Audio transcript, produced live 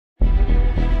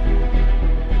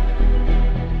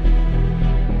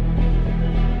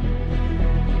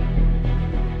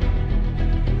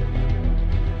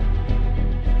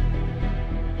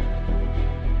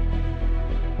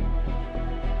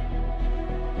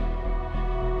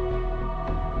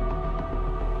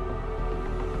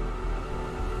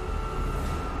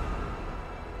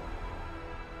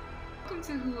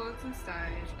Worlds and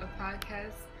Stars, a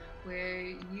podcast where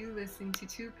you listen to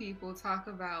two people talk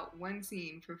about one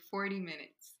scene for 40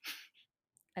 minutes.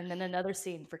 And then another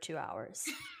scene for 2 hours.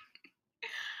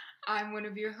 I'm one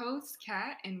of your hosts,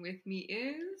 Kat, and with me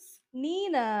is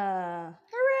Nina!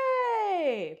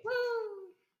 Hooray! Woo!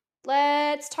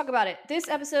 Let's talk about it. This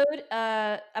episode,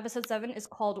 episode 7, is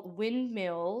called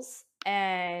Windmills,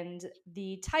 and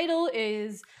the title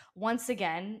is once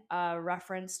again a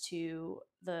reference to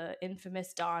the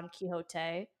infamous Don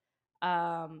Quixote.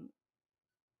 I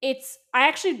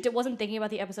actually wasn't thinking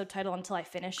about the episode title until I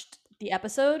finished the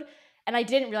episode, and I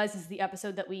didn't realize this is the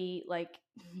episode that we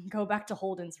go back to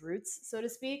Holden's roots, so to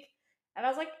speak. And I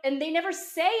was like, and they never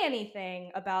say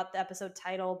anything about the episode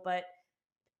title, but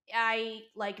I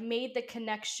made the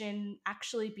connection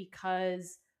actually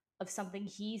because of something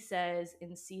he says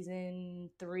in season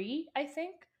 3, I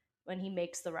think, when he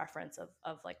makes the reference of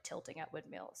tilting at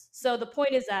windmills. So the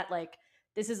point is that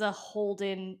this is a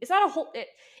Holden. It's not a whole. It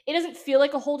doesn't feel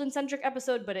like a Holden centric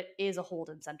episode, but it is a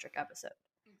Holden centric episode.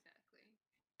 Exactly.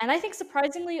 And I think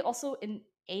surprisingly also an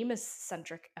Amos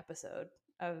centric episode.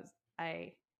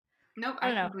 I Nope, I I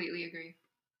don't know. completely agree.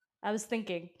 I was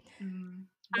thinking.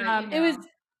 But It was.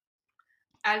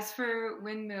 as for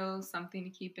windmills, something to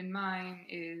keep in mind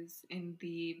is in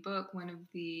the book, one of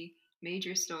the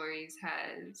major stories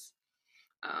has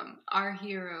our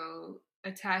hero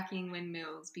attacking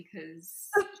windmills because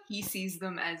he sees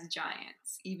them as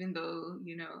giants, even though,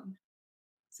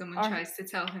 someone tries to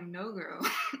tell him, no, girl,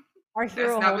 Our that's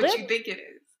hero not Holden? what you think it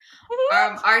is.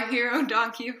 Our hero,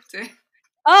 Don Quixote.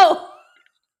 Oh!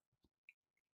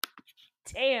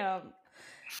 Damn.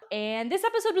 And this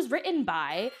episode was written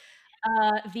by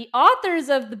the authors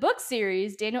of the book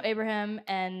series, Daniel Abraham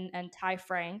and Ty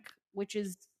Frank, which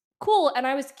is cool. And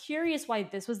I was curious why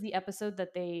this was the episode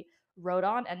that they wrote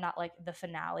on and not like the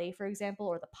finale, for example,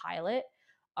 or the pilot.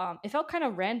 It felt kind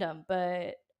of random,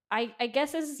 but I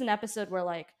guess this is an episode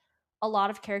where a lot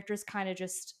of characters kind of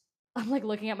just I'm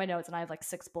looking at my notes and I have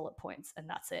 6 bullet points and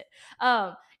that's it.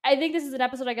 I think this is an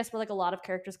episode, I guess, where a lot of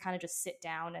characters kind of just sit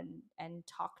down and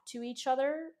talk to each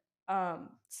other.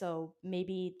 So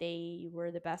maybe they were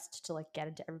the best to get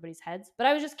into everybody's heads. But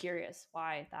I was just curious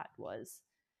why that was.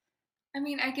 I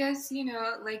mean, I guess,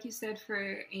 like you said,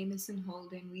 for Amos and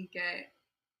Holden, we get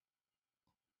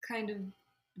kind of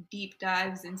deep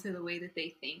dives into the way that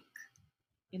they think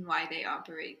and why they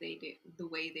operate the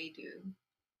way they do.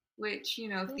 Which,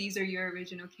 if these are your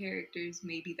original characters,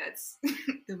 maybe that's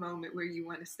the moment where you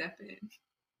want to step in.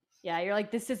 Yeah, you're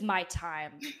like, this is my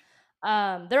time.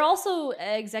 They're also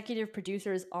executive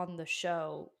producers on the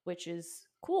show, which is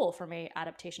cool from a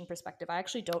adaptation perspective. I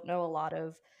actually don't know a lot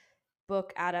of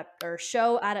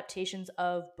show adaptations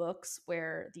of books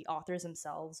where the authors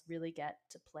themselves really get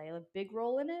to play a big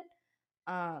role in it.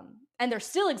 And they're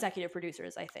still executive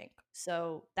producers, I think.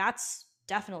 So that's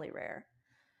definitely rare.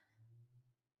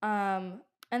 And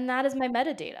that is my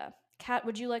metadata. Kat,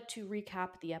 would you like to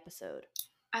recap the episode?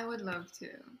 I would love to.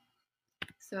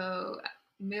 So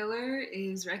Miller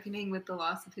is reckoning with the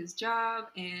loss of his job,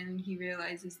 and he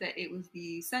realizes that it was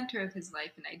the center of his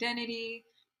life and identity.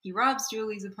 He robs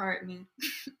Julie's apartment,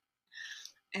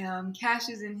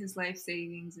 cashes in his life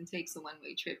savings, and takes a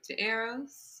one-way trip to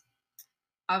Eros.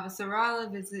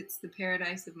 Avasarala visits the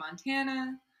paradise of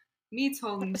Montana, meets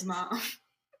Holden's mom.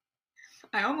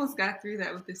 I almost got through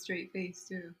that with a straight face,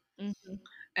 too. Mm-hmm.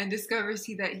 And discovers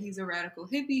that he's a radical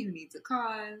hippie who needs a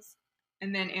cause.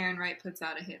 And then Aaron Wright puts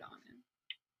out a hit on him.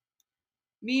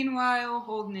 Meanwhile,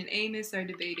 Holden and Amos are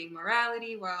debating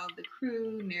morality while the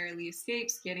crew narrowly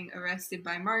escapes getting arrested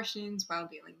by Martians while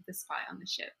dealing with a spy on the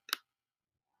ship.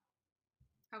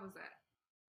 How was that?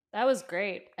 That was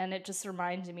great. And it just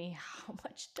reminded me how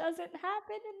much doesn't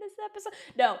happen in this episode.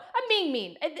 No, I'm being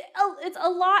mean. It's a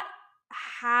lot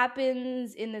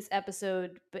happens in this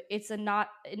episode, but it's not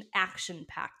an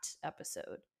action-packed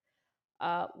episode.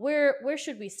 Where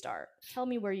should we start? Tell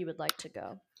me where you would like to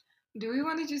go. Do we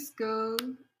want to just go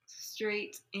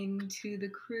straight into the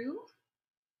crew?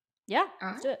 Yeah,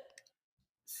 let's do it.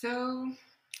 So,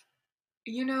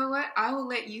 you know what? I will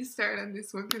let you start on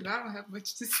this one because I don't have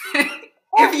much to say.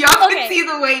 If y'all can see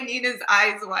the way Nina's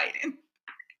eyes widen.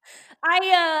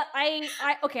 I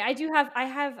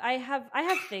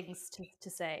have things to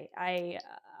say.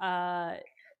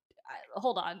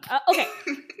 Hold on. Okay.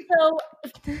 So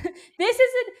this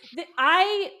isn't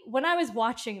when I was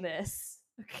watching this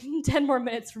 10 more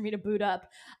minutes for me to boot up.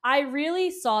 I really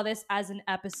saw this as an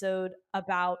episode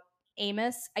about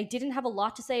Amos. I didn't have a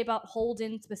lot to say about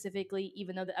Holden specifically,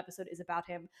 even though the episode is about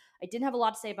him. I didn't have a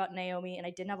lot to say about Naomi, and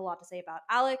I didn't have a lot to say about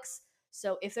Alex.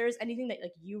 So if there's anything that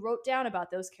you wrote down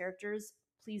about those characters,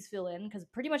 please fill in, because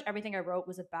pretty much everything I wrote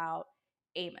was about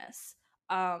Amos.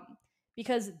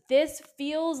 Because this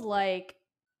feels like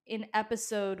an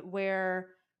episode where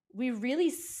we really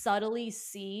subtly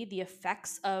see the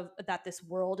effects of that this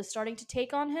world is starting to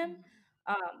take on him.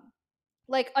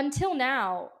 Like until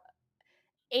now,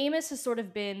 Amos has sort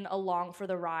of been along for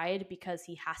the ride because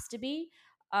he has to be.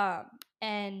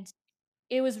 And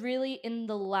it was really in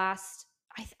the last,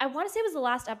 I want to say it was the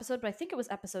last episode, but I think it was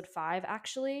episode 5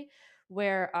 actually,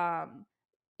 where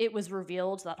it was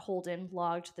revealed that Holden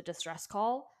logged the distress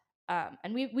call.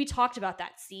 And we talked about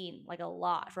that scene like a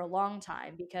lot for a long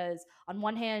time, because on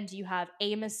one hand you have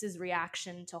Amos's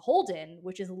reaction to Holden,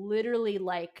 which is literally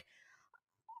like,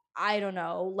 I don't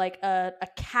know, like a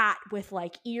cat with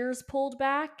like ears pulled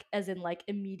back, as in like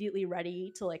immediately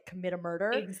ready to like commit a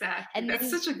murder. Exactly. And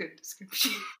That's then such a good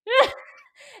description.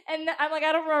 and I'm like,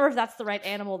 I don't remember if that's the right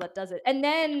animal that does it. And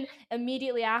then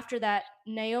immediately after that,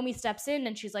 Naomi steps in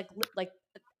and she's like,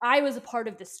 I was a part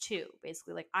of this too,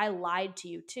 basically. Like, I lied to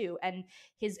you too. And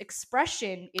his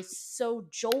expression is so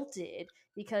jolted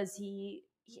because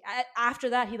after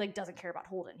that, he like doesn't care about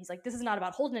Holden. He's like, this is not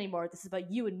about Holden anymore. This is about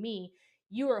you and me.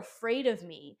 You are afraid of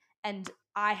me, and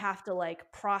I have to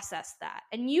like process that.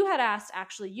 And you had asked,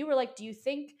 actually, you were like, do you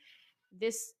think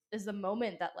this is the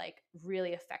moment that like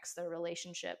really affects their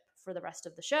relationship for the rest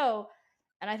of the show?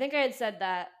 And I think I had said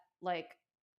that, like,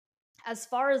 as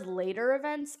far as later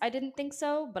events, I didn't think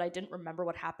so, but I didn't remember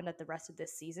what happened at the rest of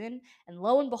this season. And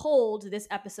lo and behold, this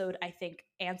episode, I think,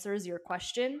 answers your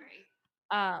question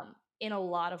in a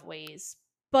lot of ways.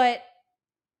 But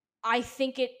I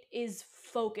think it is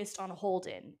focused on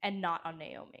Holden and not on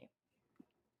Naomi.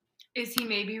 Is he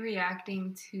maybe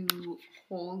reacting to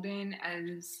Holden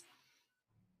as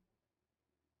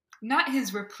not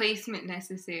his replacement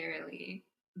necessarily,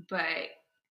 but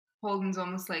Holden's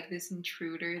almost like this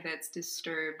intruder that's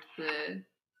disturbed the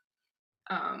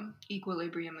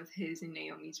equilibrium of his and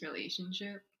Naomi's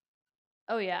relationship?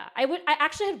 Oh yeah, I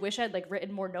actually had wished I'd like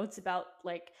written more notes about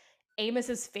like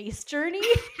Amos's face journey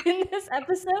in this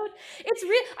episode. It's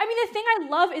real. I mean, the thing I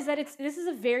love is that this is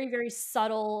a very very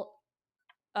subtle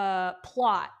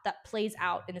plot that plays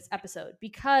out in this episode,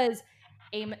 because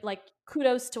like,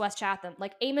 kudos to Wes Chatham.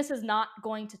 Like, Amos is not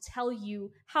going to tell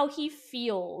you how he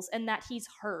feels and that he's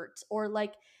hurt, or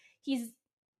like he's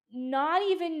not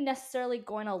even necessarily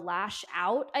going to lash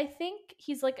out. I think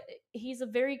he's a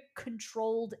very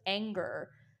controlled anger,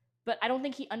 but I don't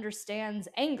think he understands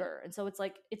anger. And so it's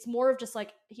like, it's more of just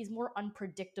like, he's more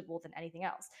unpredictable than anything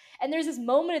else. And there's this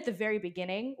moment at the very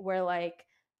beginning where like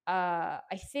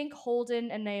I think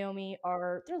Holden and Naomi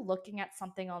they're looking at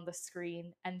something on the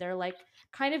screen, and they're like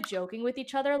kind of joking with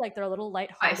each other, like they're a little I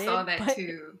lighthearted. saw that but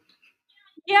too.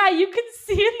 yeah, you can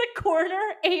see in the corner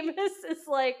Amos is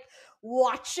like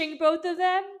watching both of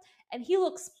them, and he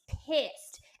looks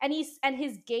pissed. And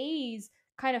his gaze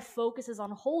kind of focuses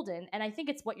on Holden, and I think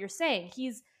it's what you're saying.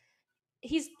 He's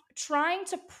trying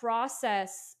to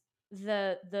process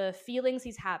the feelings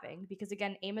he's having, because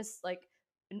again, Amos, like,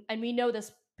 and we know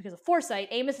this because of foresight,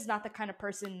 Amos is not the kind of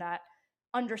person that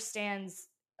understands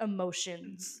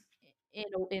emotions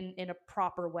in a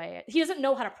proper way. He doesn't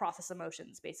know how to process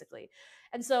emotions, basically.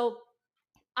 And so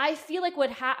I feel like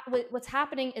what's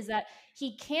happening is that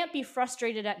he can't be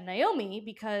frustrated at Naomi,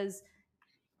 because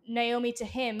Naomi to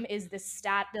him is the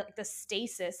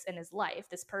stasis in his life,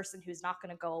 this person who's not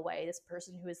going to go away, this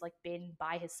person who has like been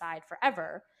by his side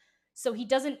forever. So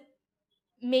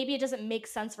maybe it doesn't make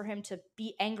sense for him to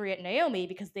be angry at Naomi,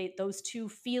 because those two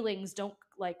feelings don't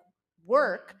like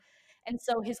work. And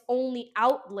so his only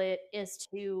outlet is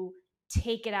to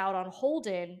take it out on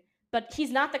Holden. But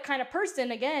he's not the kind of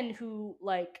person, again, who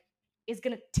like is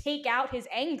going to take out his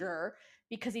anger,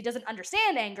 because he doesn't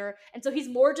understand anger. And so he's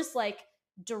more just like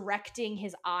directing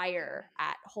his ire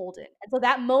at Holden. And so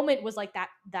that moment was like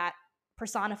that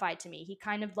personified to me. He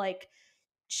kind of like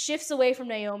shifts away from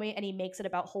Naomi and he makes it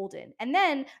about Holden. And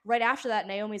then right after that,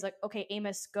 Naomi's like, okay,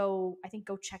 Amos, go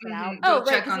check it out. Go Oh, right,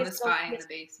 check because he on has the to go. spy in the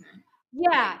basement.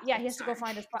 Yeah, Right, he has to go sorry.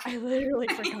 find a spy. I literally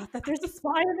forgot that there's a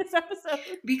spy in this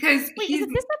episode. Because Wait, is it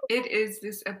this episode? it is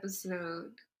this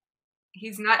episode.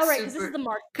 He's not Oh, right, because this is the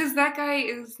Mark. Because that guy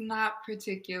is not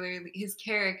particularly, his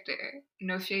character,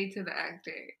 no shade to the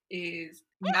actor, is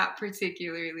not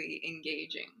particularly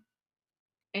engaging.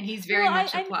 And he's very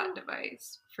much a plot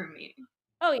device for me.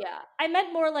 Oh yeah, I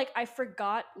meant more like I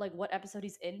forgot like what episode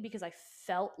he's in, because I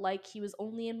felt like he was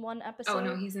only in one episode. Oh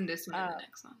no, he's in this one and the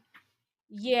next one.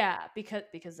 Yeah,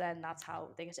 because then that's how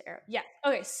they get to air. Yeah.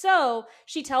 Okay, so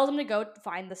she tells him to go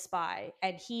find the spy,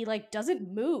 and he like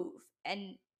doesn't move,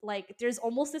 and like there's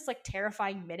almost this like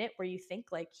terrifying minute where you think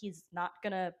like he's not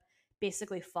gonna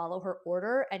basically follow her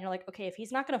order, and you're like, okay, if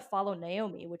he's not going to follow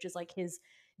Naomi, which is like his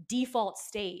default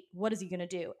state, what is he going to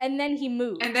do? And then he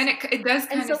moves. And then it does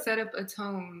And kind of set up a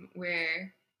tone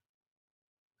where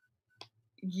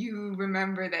you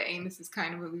remember that Amos is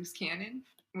kind of a loose cannon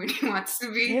when he wants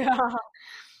to be. Yeah.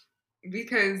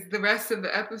 Because the rest of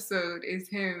the episode is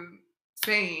him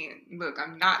saying, look,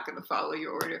 I'm not going to follow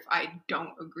your order if I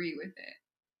don't agree with it.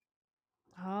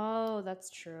 Oh, that's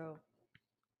true.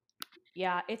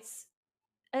 Yeah,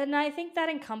 and I think that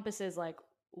encompasses like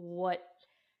what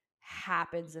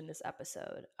happens in this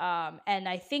episode. And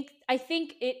I think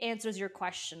it answers your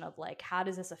question of like, how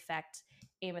does this affect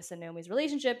Amos and Naomi's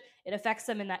relationship? It affects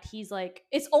them in that he's like,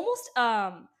 it's almost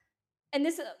and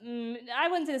this I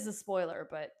wouldn't say this is a spoiler,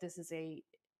 but this is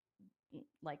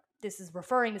this is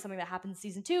referring to something that happens in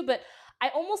season 2, but I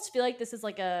almost feel like this is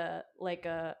like a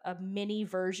mini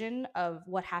version of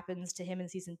what happens to him in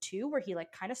season 2, where he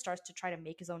like kind of starts to try to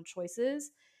make his own choices.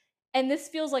 And this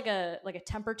feels like a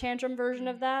temper tantrum version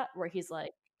of that, where he's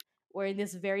like, where in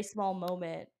this very small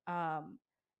moment,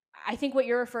 I think what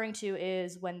you're referring to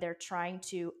is when they're trying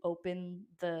to open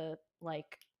the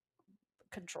like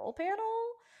control panel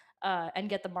and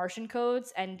get the Martian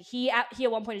codes, and he at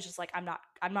one point is just like, I'm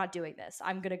not doing this.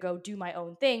 I'm gonna go do my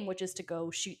own thing, which is to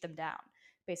go shoot them down,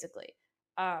 basically.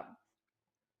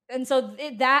 And so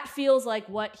that feels like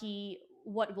what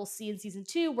we'll see in season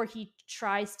 2, where he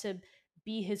tries to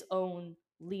be his own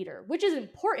leader, which is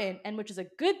important and which is a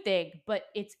good thing, but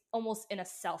it's almost in a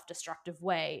self-destructive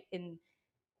way, in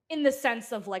the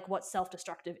sense of like what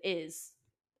self-destructive is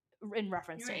in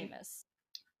reference to Amos.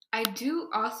 I do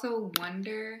also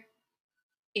wonder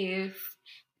if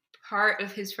part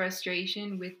of his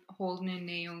frustration with Holden and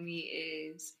Naomi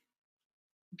is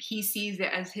he sees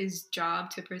it as his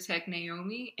job to protect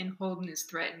Naomi, and Holden is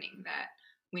threatening that.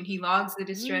 When he logs the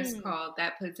distress call,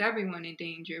 that puts everyone in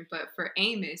danger, but for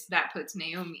Amos, that puts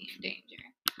Naomi in danger.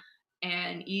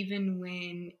 And even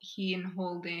when he and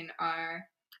Holden are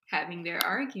having their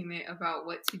argument about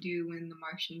what to do when the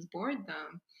Martians board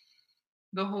them,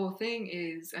 the whole thing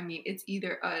is, I mean, it's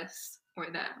either us or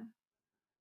them.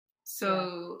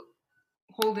 So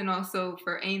Holden also,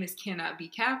 for Amos, cannot be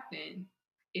captain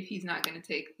if he's not going to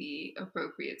take the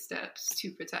appropriate steps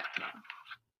to protect them.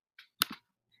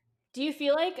 Do you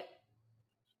feel like,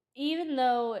 even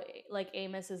though like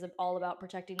Amos is all about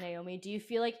protecting Naomi, do you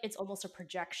feel like it's almost a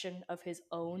projection of his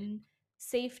own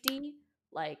safety?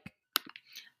 Like,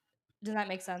 does that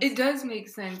make sense? It does make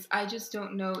sense. I just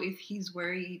don't know if he's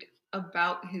worried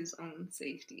about his own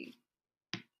safety.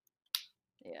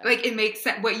 Yeah. Like, it makes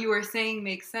sense. What you were saying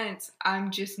makes sense.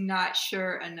 I'm just not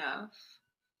sure enough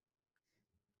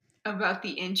about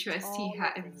the interest he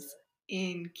has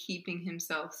in keeping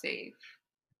himself safe.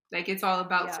 Like, it's all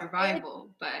about survival,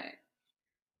 but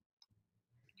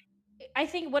I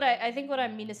think what I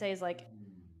mean to say is like,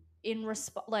 in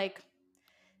response, like,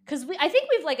 because I think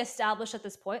we've like established at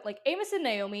this point, like Amos and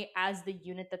Naomi as the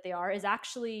unit that they are is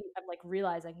actually, I'm like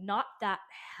realizing, not that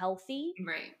healthy.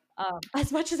 Right.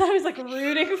 As much as I was like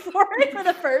rooting for it for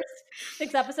the first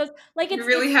 6 episodes, like you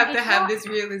really have to have this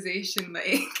realization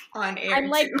like on air. I'm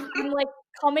like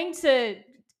coming to,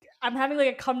 I'm having like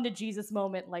a come to Jesus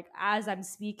moment like as I'm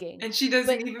speaking, and she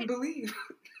doesn't even believe.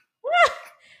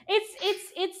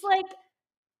 It's like,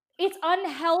 it's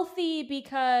unhealthy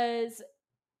because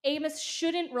Amos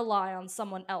shouldn't rely on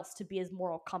someone else to be his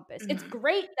moral compass. Mm-hmm. It's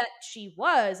great that she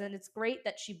was, and it's great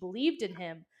that she believed in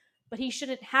him, but he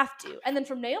shouldn't have to. And then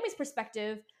from Naomi's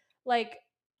perspective, like,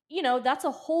 you know, that's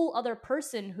a whole other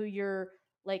person who you're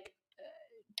like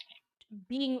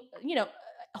being, you know,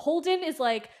 Holden is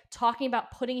like talking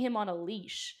about putting him on a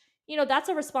leash. You know, that's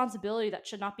a responsibility that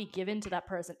should not be given to that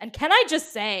person. And can I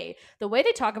just say, the way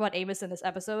they talk about Amos in this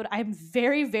episode, I'm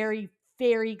very, very,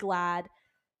 very glad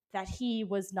that he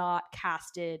was not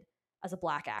casted as a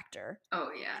Black actor. Oh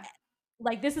yeah,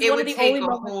 like this is one of the only moments. It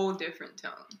would take a whole different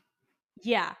tone.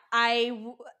 Yeah,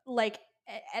 I like,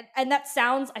 and that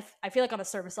sounds. I feel like on a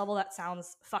surface level that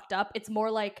sounds fucked up. It's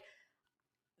more like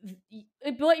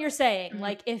what you're saying. Mm-hmm.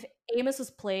 Like if Amos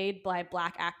was played by a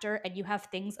Black actor, and you have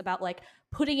things about like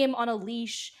putting him on a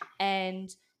leash and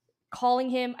calling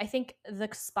him, I think the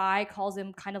spy calls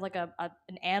him kind of like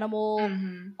an animal.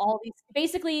 Mm-hmm. All these,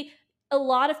 basically, a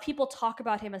lot of people talk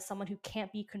about him as someone who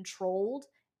can't be controlled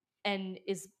and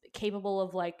is capable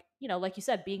of, like, you know, like you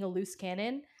said, being a loose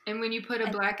cannon. And when you put a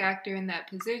Black actor in that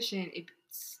position,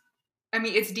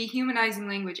 it's dehumanizing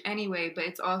language anyway, but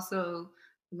it's also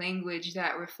language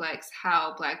that reflects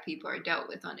how Black people are dealt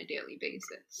with on a daily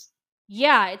basis.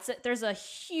 Yeah, there's a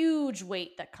huge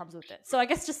weight that comes with it. So I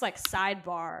guess just like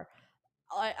sidebar,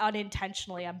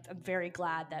 unintentionally, I'm very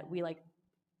glad that we like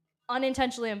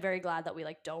unintentionally, I'm very glad that we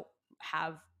like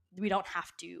we don't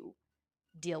have to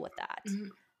deal with that.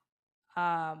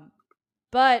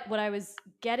 But what I was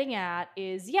getting at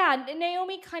is, yeah,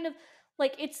 Naomi kind of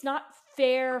like, it's not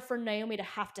fair for Naomi to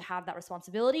have that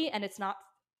responsibility, and it's not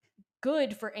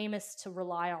good for Amos to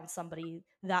rely on somebody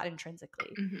that intrinsically.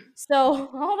 So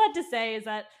all that to say is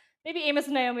that maybe Amos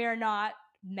and Naomi are not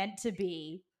meant to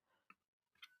be.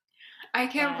 I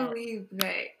can't believe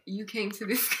that you came to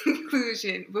this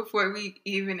conclusion before we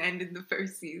even ended the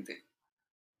first season.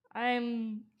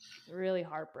 I'm really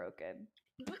heartbroken.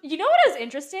 You know what is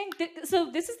interesting?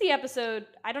 So this is the episode,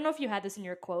 I don't know if you had this in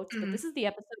your quotes, but this is the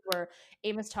episode where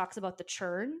Amos talks about the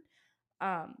churn.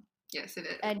 Yes, it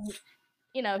is.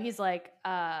 And he's like,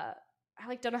 I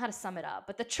like don't know how to sum it up,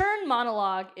 but the churn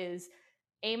monologue is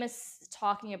Amos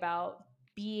talking about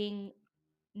being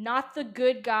not the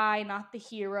good guy, not the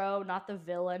hero, not the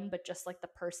villain, but just like the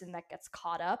person that gets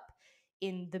caught up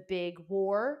in the big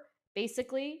war,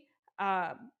 basically.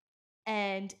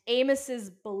 And Amos's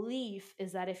belief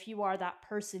is that if you are that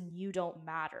person, you don't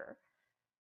matter.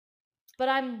 But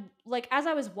I'm like, as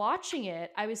I was watching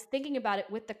it, I was thinking about it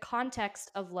with the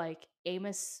context of like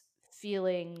Amos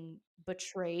feeling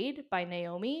betrayed by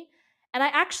Naomi. And I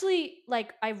actually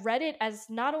like, I read it as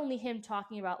not only him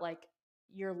talking about like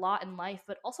your lot in life,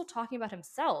 but also talking about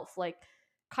himself, like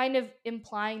kind of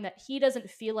implying that he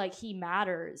doesn't feel like he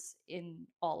matters in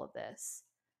all of this.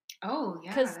 Oh,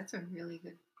 yeah, that's a really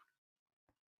good.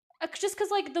 Just because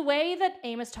like the way that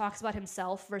Amos talks about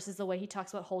himself versus the way he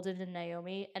talks about Holden and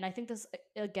Naomi, and I think this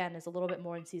again is a little bit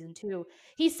more in season 2,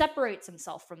 he separates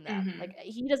himself from them. Like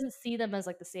he doesn't see them as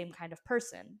like the same kind of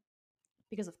person,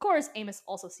 because of course Amos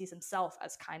also sees himself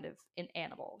as kind of an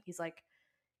animal.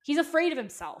 He's afraid of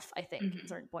himself, I think, at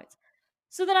certain points.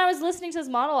 So then I was listening to his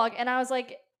monologue and I was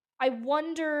like, I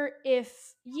wonder if,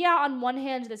 yeah, on one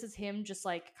hand this is him just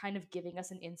like kind of giving us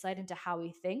an insight into how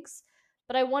he thinks,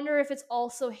 but I wonder if it's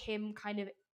also him kind of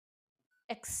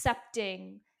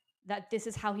accepting that this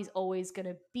is how he's always going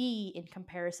to be in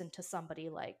comparison to somebody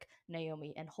like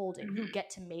Naomi and Holden, who get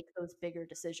to make those bigger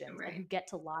decisions and who get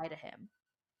to lie to him.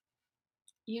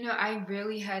 I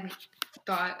really hadn't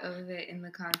thought of it in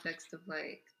the context of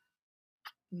like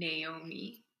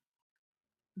Naomi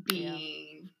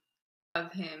being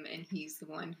of him and he's the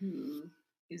one who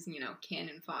is,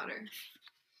 cannon fodder.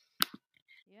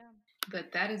 Yeah.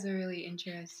 But that is a really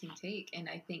interesting take, and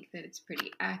I think that it's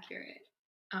pretty accurate.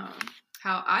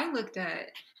 How I looked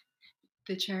at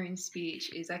the churn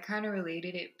speech is I kind of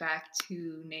related it back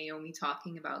to Naomi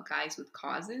talking about guys with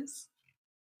causes.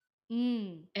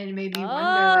 And made me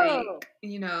wonder, like,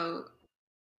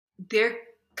 they're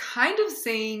kind of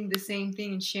saying the same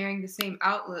thing and sharing the same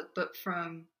outlook, but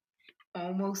from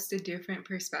almost a different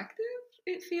perspective,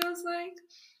 it feels like.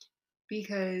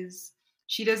 Because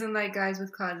she doesn't like guys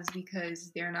with causes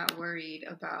because they're not worried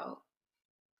about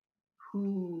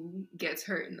who gets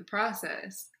hurt in the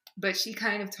process. But she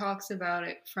kind of talks about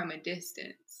it from a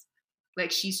distance.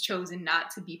 Like she's chosen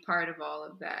not to be part of all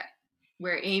of that.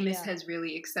 Where Amos has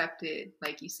really accepted,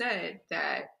 like you said,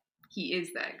 that he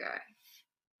is that guy.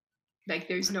 Like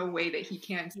there's no way that he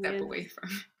can step away from.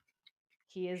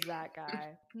 He is that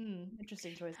guy.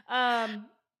 Interesting choice.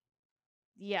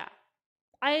 Yeah.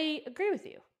 I agree with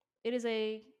you. It is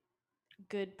a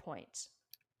good point.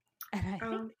 And I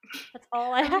think that's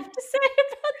all I have to say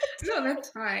about the No, that's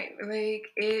fine. Like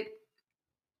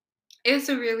it's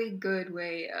a really good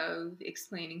way of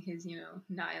explaining his,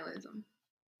 nihilism.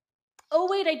 Oh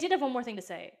wait, I did have one more thing to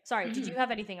say. Sorry, did you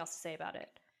have anything else to say about it?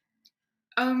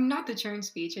 Not the churn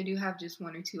speech. I do have just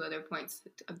one or two other points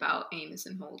about Amos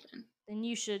and Holden. Then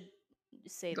you should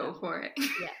say Go for it.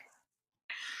 Yeah.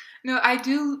 No, I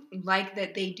do like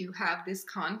that they do have this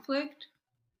conflict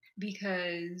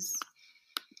because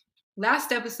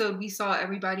last episode we saw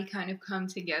everybody kind of come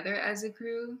together as a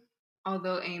crew,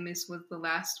 although Amos was the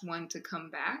last one to come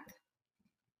back.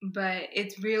 But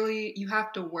it's really, you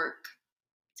have to work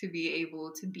to be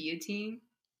able to be a team.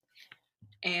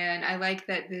 And I like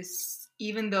that this,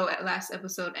 even though at last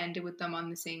episode ended with them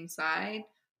on the same side,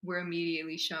 we're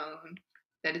immediately shown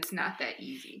that it's not that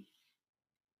easy.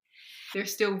 They're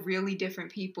still really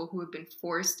different people who have been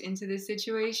forced into this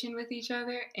situation with each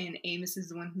other, and Amos is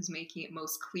the one who's making it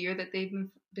most clear that they've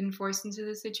been forced into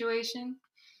this situation,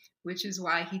 which is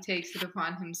why he takes it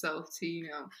upon himself to,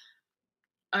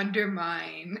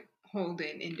 undermine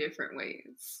Holden in different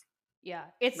ways. Yeah,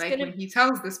 it's like when he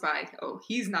tells the spy, "Oh,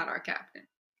 he's not our captain."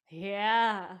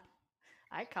 Yeah,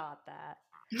 I caught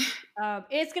that.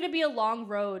 It's gonna be a long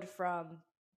road from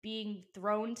being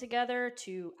thrown together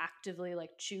to actively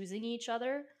like choosing each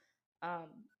other.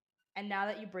 And now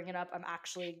that you bring it up, I'm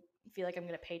actually feel like I'm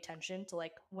going to pay attention to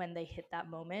like when they hit that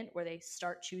moment where they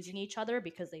start choosing each other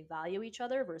because they value each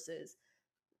other versus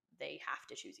they have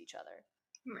to choose each other.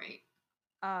 Right.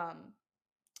 Um,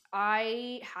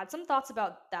 I had some thoughts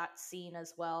about that scene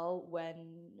as well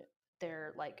when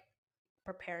they're like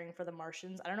preparing for the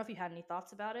Martians. I don't know if you had any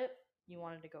thoughts about it. You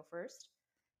wanted to go first?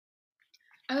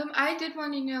 I did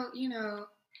want to know,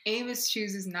 Amos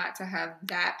chooses not to have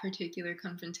that particular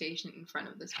confrontation in front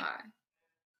of the spy,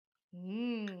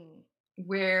 Mm.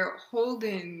 where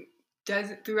Holden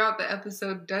doesn't throughout the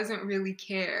episode doesn't really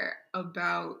care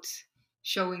about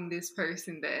showing this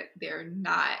person that they're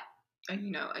not a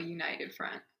united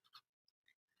front.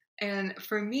 And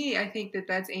for me, I think that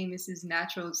that's Amos's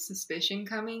natural suspicion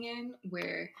coming in,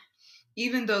 where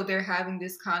even though they're having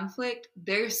this conflict,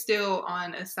 they're still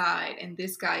on a side, and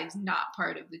this guy is not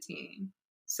part of the team.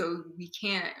 So we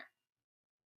can't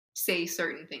say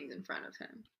certain things in front of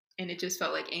him. And it just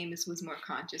felt like Amos was more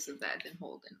conscious of that than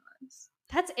Holden was.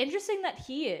 That's interesting that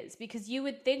he is, because you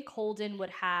would think Holden would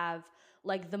have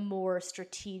like the more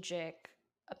strategic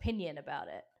opinion about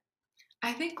it.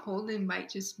 I think Holden might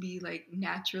just be like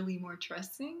naturally more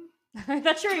trusting. I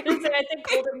thought you were going to say I think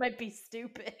Holden might be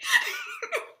stupid.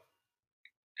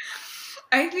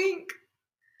 I think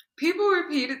people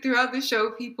repeated throughout the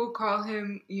show, people call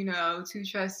him, too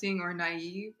trusting or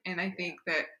naive. And I think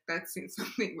that that's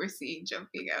something we're seeing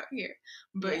jumping out here.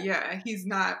 But yeah he's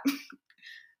not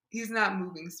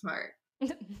moving smart.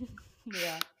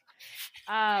 Yeah.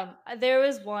 There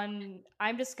was one,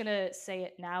 I'm just gonna say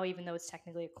it now, even though it's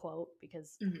technically a quote,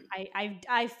 because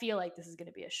I feel like this is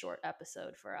gonna be a short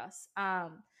episode for us.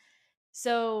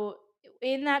 So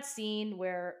in that scene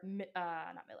where not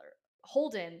Miller,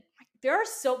 Holden, there are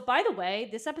by the way,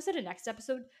 this episode and next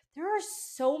episode, there are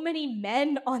so many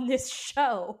men on this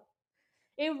show.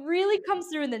 It really comes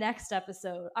through in the next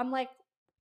episode. I'm like,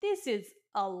 this is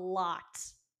a lot.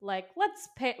 Like, let's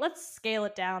scale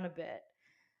it down a bit.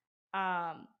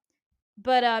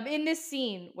 But in this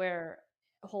scene where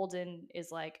Holden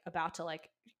is like about to like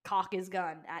cock his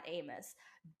gun at Amos,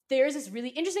 there's this really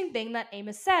interesting thing that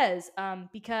Amos says,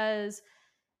 because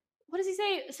what does he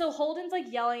say? So Holden's like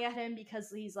yelling at him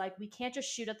because he's like, we can't just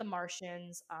shoot at the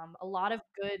Martians. A lot of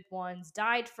good ones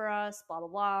died for us, blah blah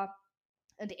blah.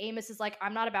 And Amos is like,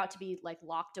 I'm not about to be like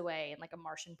locked away in like a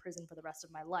Martian prison for the rest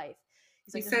of my life.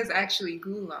 He's He like, says actually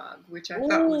gulag, which I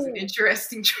thought was an Ooh.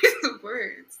 interesting choice of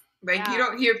words. Like you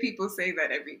don't hear people say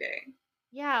that every day.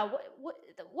 Yeah,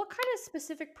 what kind of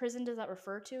specific prison does that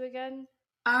refer to again?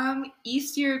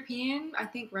 East European, I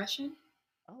think Russian.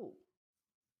 Oh.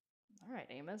 All right,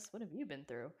 Amos, what have you been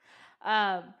through?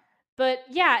 But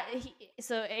yeah,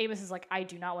 so Amos is like, I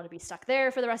do not want to be stuck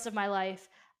there for the rest of my life.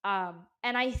 And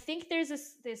I think there's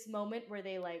this moment where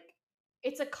they like,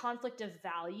 it's a conflict of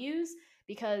values,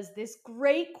 because this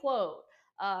great quote,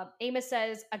 Amos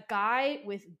says, a guy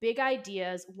with big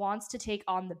ideas wants to take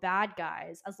on the bad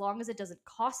guys as long as it doesn't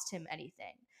cost him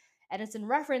anything. And it's in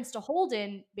reference to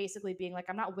Holden basically being like,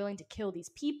 I'm not willing to kill these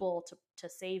people to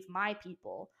save my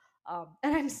people.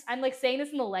 And I'm like saying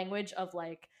this in the language of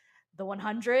like the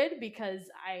 100, because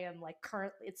I am like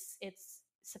currently it's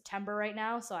September right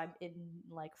now, so I'm in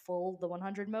like full the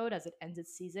 100 mode as it ends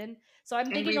its season. So I'm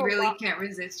thinking we really can't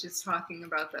resist just talking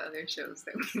about the other shows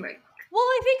that we like. Well,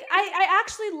 I think I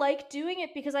actually like doing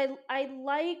it because I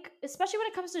like, especially when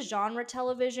it comes to genre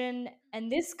television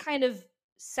and this kind of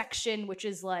section, which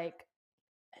is like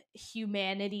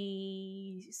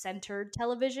humanity centered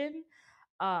television.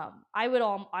 I would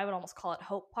almost call it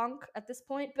hope punk at this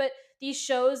point, but these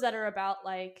shows that are about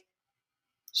like,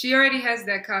 she already has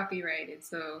that copyrighted,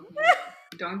 so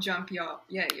don't jump y'all.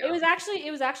 Yeah, y'all. It was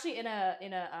actually in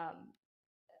a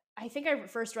I think I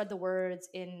first read the words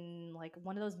in like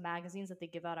one of those magazines that they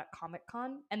give out at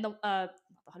Comic-Con, and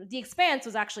the Expanse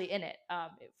was actually in it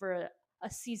for a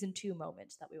season 2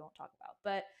 moment that we won't talk about.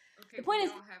 But okay, the point is,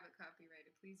 don't have it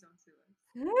copyrighted. Please don't sue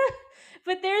us.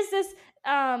 but there's this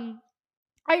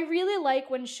I really like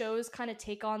when shows kind of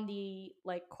take on the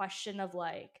like question of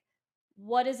like,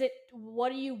 what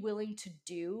are you willing to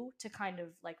do to kind of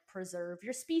like preserve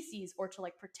your species or to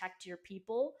like protect your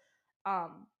people,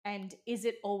 and is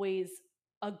it always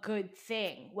a good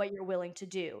thing what you're willing to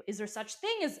do? Is there such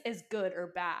thing as good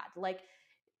or bad? Like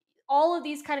all of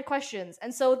these kind of questions.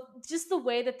 And so just the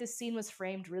way that this scene was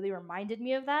framed really reminded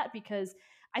me of that, because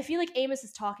I feel like Amos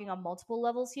is talking on multiple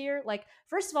levels here. Like,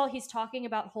 first of all, he's talking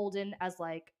about Holden as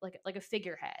like a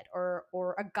figurehead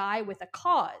or a guy with a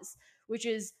cause, which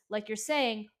is, like you're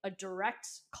saying, a direct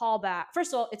callback.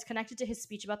 First of all, it's connected to his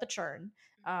speech about the churn,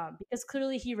 because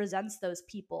clearly he resents those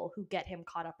people who get him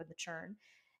caught up in the churn.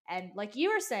 And like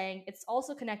you were saying, it's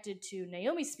also connected to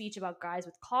Naomi's speech about guys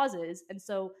with causes. And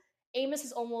so Amos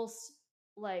is almost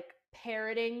like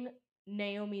parroting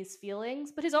Naomi's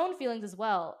feelings, but his own feelings as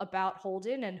well about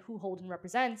Holden and who Holden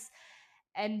represents.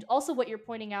 And also what you're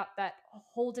pointing out, that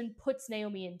Holden puts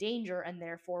Naomi in danger and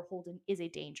therefore Holden is a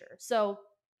danger. So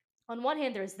on one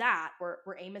hand, there's that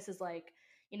where Amos is like,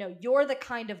 you're the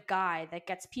kind of guy that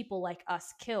gets people like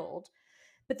us killed.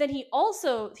 But then he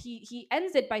also he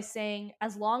ends it by saying,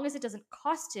 as long as it doesn't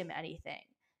cost him anything.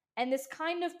 And this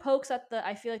kind of pokes at the,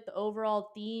 I feel like, the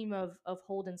overall theme of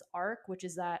Holden's arc, which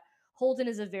is that Holden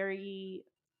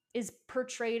is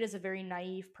portrayed as a very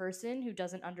naive person who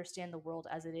doesn't understand the world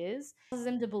as it is. It causes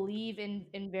him to believe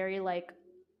in very like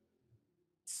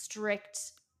strict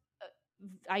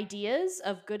ideas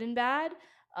of good and bad.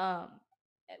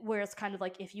 Where it's kind of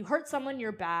like, if you hurt someone,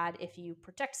 you're bad. If you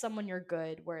protect someone, you're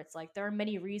good. Where it's like, there are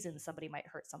many reasons somebody might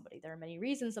hurt somebody. There are many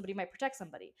reasons somebody might protect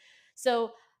somebody.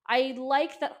 So I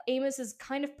like that Amos is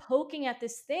kind of poking at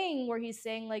this thing where he's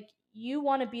saying, like, you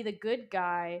want to be the good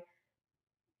guy,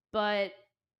 but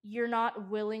you're not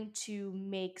willing to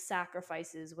make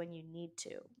sacrifices when you need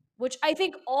to. Which I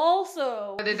think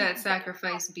also, Whether that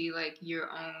sacrifice be like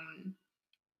your own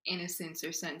innocence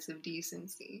or sense of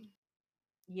decency.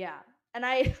 yeah. And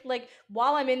I like,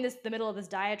 while I'm in the middle of this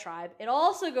diatribe, it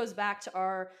also goes back to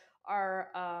our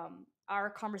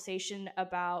conversation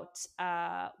about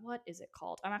what is it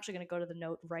called? I'm actually going to go to the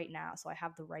note right now so I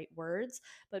have the right words.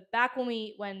 But back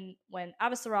when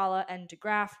Avasarala and De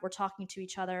Graaf were talking to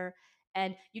each other,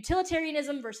 and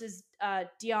utilitarianism versus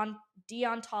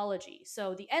deontology.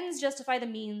 So the ends justify the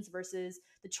means versus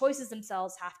the choices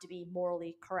themselves have to be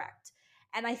morally correct.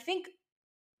 And I think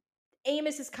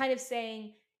Amos is kind of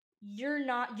saying, you're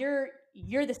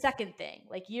the second thing.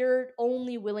 Like, you're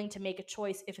only willing to make a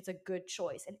choice if it's a good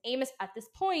choice. And Amos at this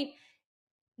point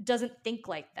doesn't think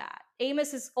like that.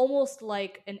 Amos is almost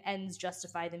like an ends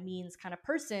justify the means kind of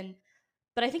person,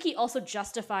 but I think he also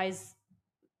justifies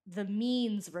the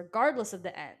means regardless of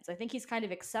the ends. I think he's kind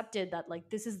of accepted that, like,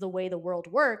 this is the way the world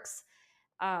works.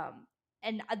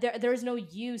 And there's no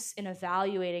use in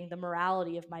evaluating the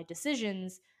morality of my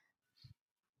decisions.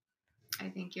 I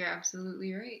think you're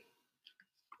absolutely right.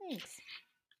 Thanks.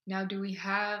 Now, do we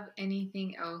have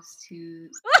anything else to...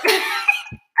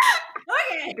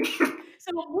 Okay.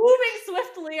 So moving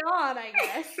swiftly on, I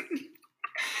guess.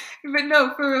 But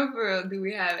no, for real, do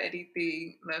we have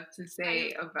anything left to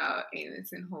say about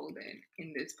Amos and Holden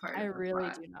in this part I of the really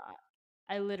plot? do not.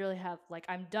 I literally have, like,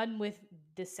 I'm done with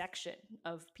this section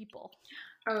of people.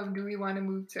 Do we want to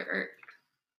move to Urk?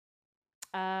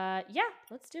 Yeah,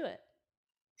 let's do it.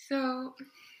 So,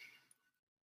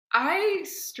 I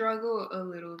struggle a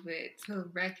little bit to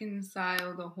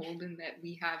reconcile the Holden that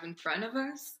we have in front of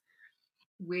us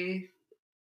with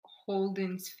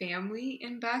Holden's family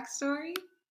and backstory.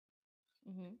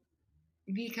 Mm-hmm.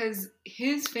 Because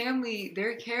his family,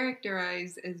 they're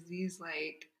characterized as these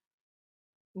like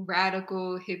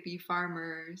radical hippie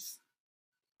farmers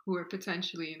who are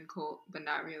potentially in a cult, but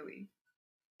not really.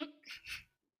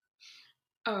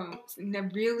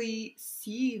 Really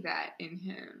see that in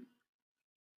him.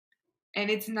 And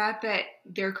it's not that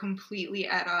they're completely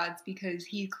at odds, because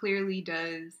he clearly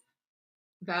does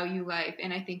value life.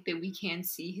 And I think that we can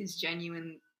see his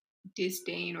genuine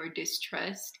disdain or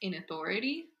distrust in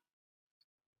authority.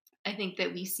 I think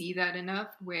that we see that enough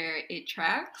where it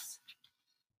tracks.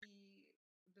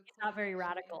 He's not very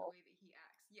radical. In the way that he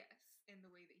acts. Yes, in the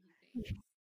way that he thinks.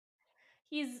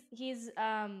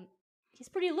 He's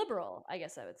pretty liberal, I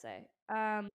guess I would say.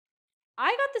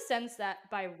 I got the sense that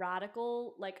by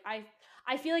radical, like, I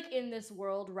feel like in this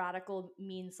world, radical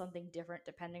means something different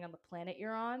depending on the planet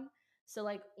you're on. So,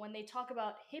 like, when they talk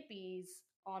about hippies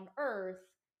on Earth,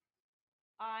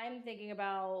 I'm thinking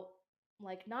about,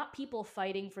 like, not people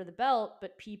fighting for the belt,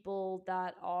 but people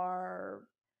that are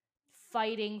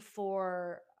fighting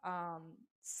for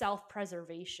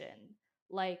self-preservation.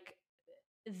 Like,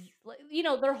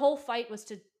 their whole fight was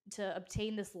to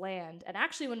obtain this land. And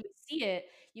actually, when we see it,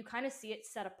 you kind of see it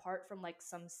set apart from like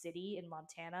some city in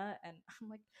Montana, and I'm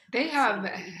like, they have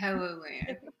hella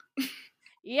land.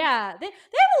 Yeah, they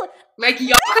have like,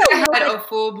 y'all could have had a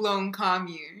full-blown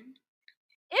commune.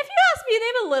 If you ask me, they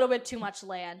have a little bit too much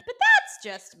land, but that's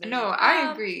just me. No,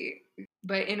 I agree.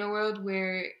 But in a world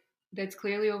where that's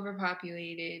clearly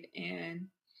overpopulated, and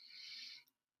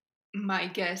my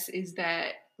guess is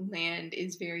that land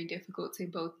is very difficult to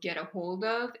both get a hold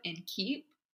of and keep.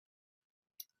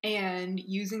 And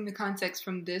using the context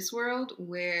from this world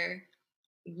where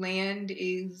land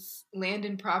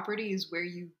and property is where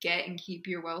you get and keep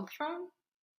your wealth from.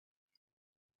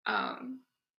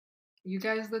 You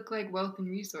guys look like wealth and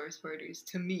resource hoarders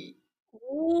to me.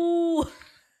 Ooh.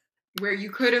 Where you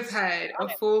could have had a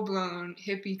Okay. full-blown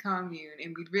hippie commune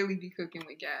and we'd really be cooking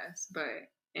with gas. But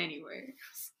anyway.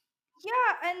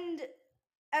 Yeah, and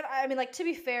I mean, like, to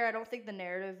be fair, I don't think the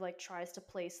narrative like tries to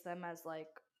place them as like,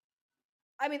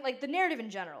 I mean, like, the narrative in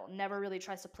general never really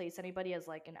tries to place anybody as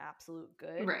like an absolute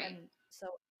good, Right. and so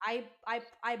I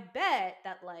bet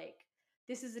that like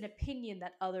this is an opinion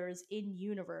that others in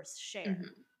universe share,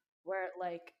 Hmm. where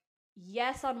like,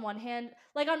 yes, on one hand,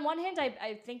 like, on one hand,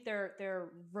 I think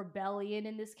their rebellion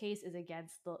in this case is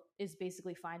against the is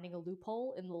basically finding a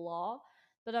loophole in the law,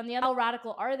 but on the other, how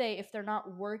radical are they if they're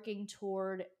not working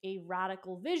toward a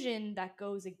radical vision that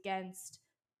goes against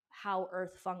how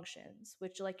Earth functions,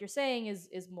 which, like you're saying,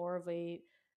 is more of a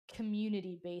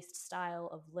community based style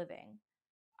of living.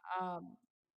 Um,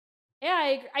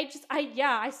 yeah,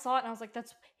 I saw it and I was like,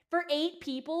 that's for 8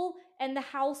 people, and the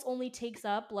house only takes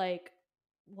up like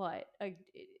what, a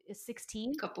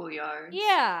 16? Couple yards.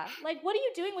 Yeah, like, what are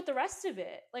you doing with the rest of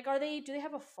it? Like, do they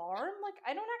have a farm? Like,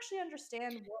 I don't actually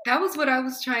understand what. That was what I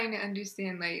was trying to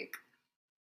understand. Like,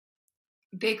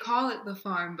 they call it the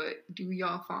farm, but do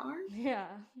y'all farm? Yeah,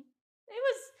 it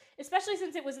was, especially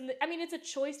since it was in the. I mean, it's a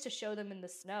choice to show them in the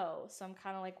snow, so I'm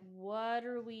kind of like, what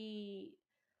are we?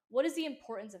 What is the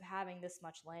importance of having this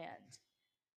much land?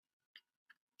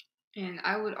 And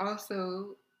I would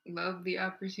also love the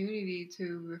opportunity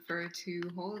to refer to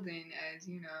Holden as,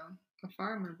 a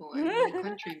farmer boy or a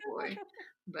country boy.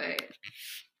 But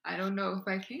I don't know if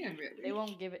I can They really.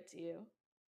 won't give it to you.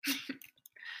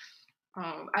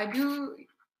 I do.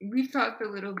 We've talked a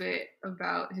little bit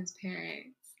about his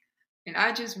parents, and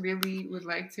I just really would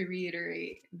like to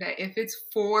reiterate that if it's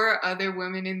 4 other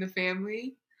women in the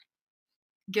family,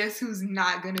 guess who's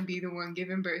not gonna be the one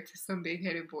giving birth to some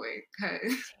big-headed boy? Cause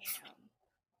Damn.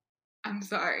 I'm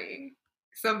sorry,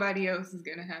 somebody else is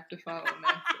gonna have to fall on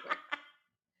that sword.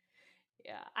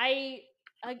 Yeah,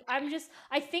 I'm just,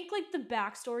 I think like the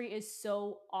backstory is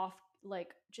so off,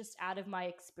 like, just out of my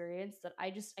experience, that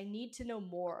I need to know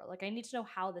more. Like, I need to know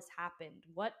how this happened.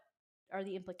 What are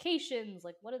the implications?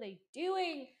 Like, what are they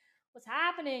doing? What's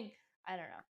happening? I don't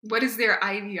know. What is their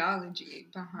ideology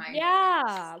behind this?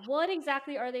 Yeah, what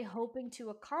exactly are they hoping to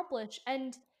accomplish?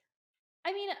 And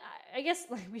I mean, I guess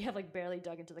like we have like barely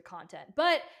dug into the content,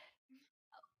 but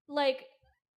like,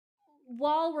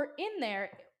 while we're in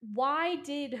there, why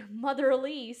did Mother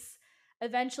Elise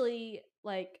eventually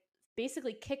like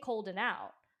basically kick Holden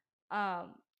out?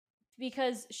 Um,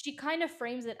 because she kind of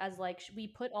frames it as like, we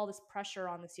put all this pressure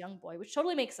on this young boy, which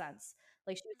totally makes sense.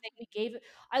 Like, she was saying, we gave.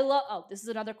 I love. Oh, this is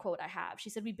another quote I have.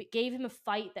 She said, gave him a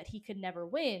fight that he could never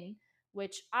win,"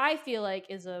 which I feel like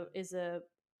is a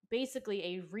basically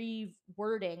a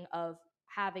rewording of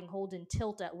having Holden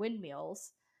tilt at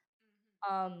windmills.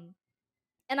 Um,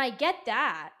 and I get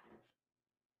that,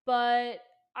 but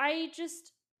I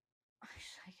just,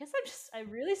 I guess I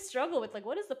really struggle with like,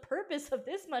 what is the purpose of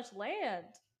this much land?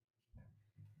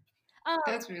 Um,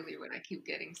 That's really what I keep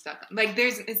getting stuck on. Like,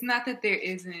 it's not that there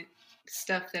isn't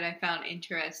stuff that I found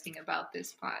interesting about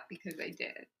this plot because I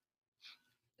did,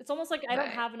 it's almost like I don't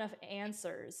but have enough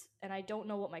answers, and I don't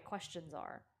know what my questions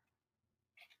are.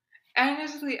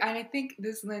 honestly, I think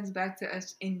this lends back to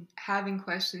us in having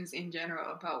questions in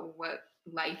general about what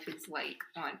life is like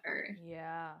on Earth,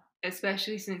 Yeah,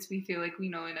 especially since we feel like we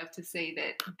know enough to say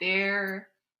that their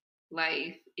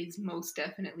life is most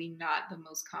definitely not the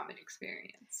most common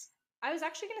experience. I was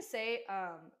actually gonna say,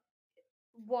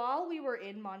 while we were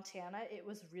in Montana, it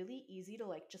was really easy to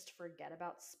like just forget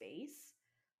about space.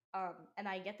 And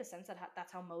I get the sense that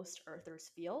that's how most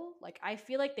Earthers feel. Like, I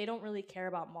feel like they don't really care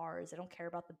about Mars. They don't care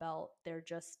about the belt. They're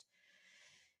just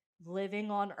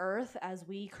living on Earth as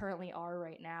we currently are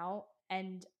right now.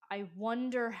 And I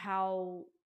wonder how,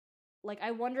 like,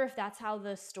 I wonder if that's how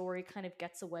the story kind of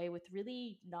gets away with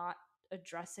really not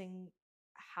addressing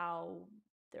how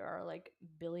there are like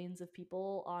billions of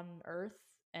people on Earth,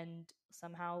 and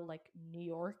somehow like New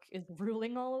York is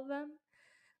ruling all of them.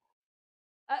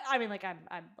 I mean, like, I'm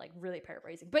like really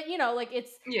paraphrasing, but like,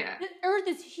 it's, Yeah. the Earth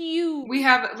is huge. We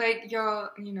have, like, y'all,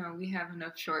 we have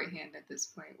enough shorthand at this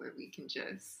point where we can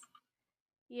just,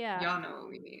 Yeah, y'all know what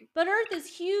we mean. but Earth is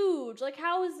huge. Like,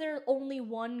 how is there only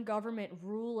one government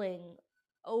ruling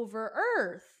over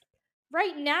Earth?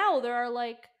 Right now, there are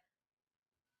like,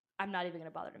 I'm not even gonna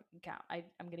bother to count.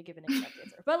 I'm gonna give an incorrect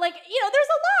answer. But like, there's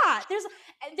a lot. There's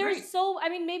Right. so, I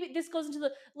mean, maybe this goes into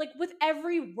the, like, with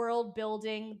every world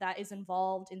building that is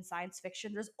involved in science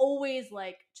fiction, there's always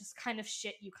like just kind of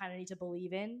shit you kind of need to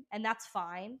believe in, and that's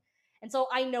fine. And so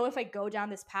I know if I go down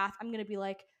this path, I'm gonna be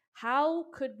like, how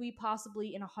could we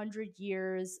possibly in 100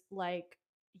 years like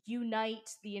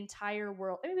unite the entire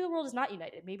world. Maybe the world is not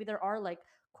united. Maybe there are like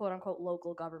quote unquote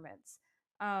local governments.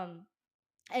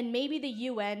 And maybe the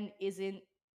UN isn't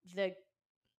the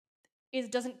is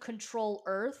doesn't control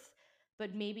Earth,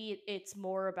 but maybe it's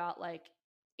more about like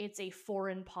it's a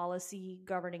foreign policy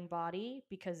governing body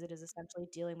because it is essentially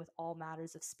dealing with all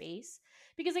matters of space.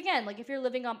 Because again, like if you're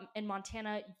living in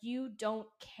Montana, you don't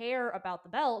care about the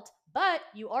belt, but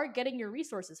you are getting your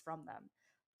resources from them.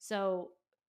 So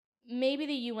maybe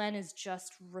the UN is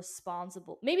just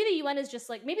responsible. Maybe the UN is just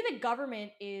like maybe the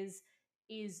government is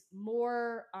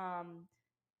more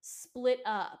split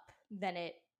up than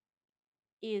it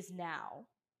is now.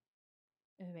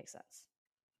 If it makes sense.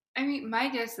 I mean, my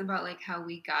guess about like how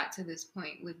we got to this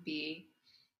point would be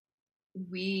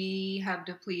we have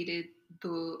depleted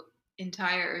the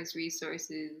entire Earth's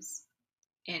resources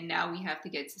and now we have to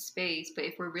get to space. But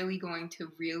if we're really going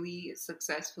to really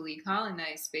successfully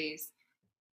colonize space,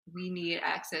 we need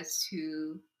access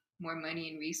to more money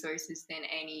and resources than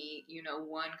any,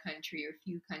 one country or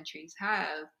few countries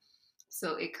have.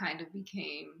 So it kind of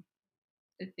became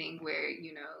a thing where,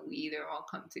 we either all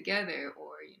come together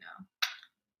or,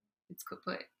 it's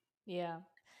kaput. Yeah.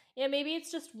 Yeah, maybe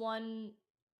it's just one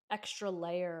extra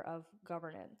layer of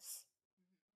governance.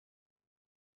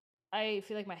 I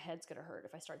feel like my head's gonna hurt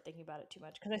if I start thinking about it too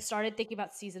much because I started thinking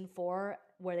about season 4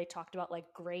 where they talked about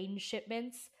like grain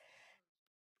shipments,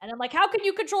 and I'm like, how can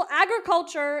you control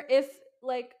agriculture if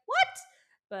like what?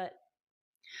 But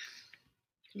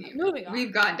Yeah, moving on,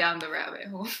 we've gone down the rabbit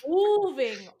hole.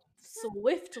 moving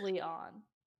swiftly on.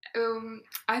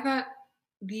 I thought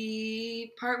the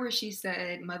part where she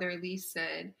said, Mother Elise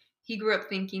said, he grew up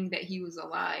thinking that he was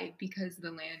alive because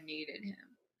the land needed him.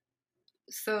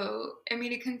 So, I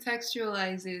mean, it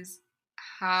contextualizes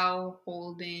how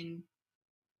Holden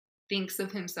thinks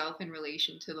of himself in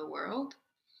relation to the world,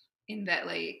 in that,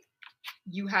 like,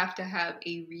 you have to have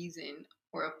a reason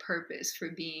or a purpose for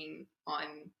being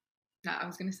on, not, I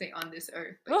was going to say on this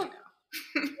earth, but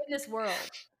in this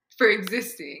world, for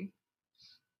existing.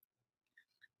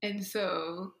 And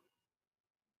so,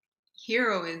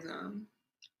 heroism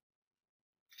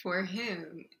for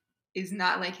him is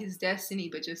not like his destiny,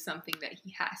 but just something that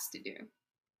he has to do.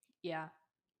 yeah.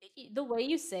 The way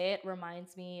you say it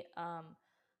reminds me.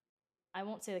 I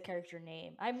won't say the character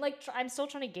name. I'm like I'm still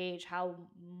trying to gauge how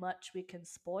much we can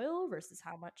spoil versus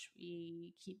how much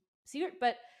we keep secret.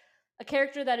 But a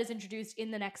character that is introduced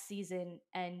in the next season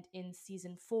and in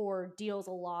season 4 deals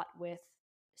a lot with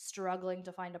struggling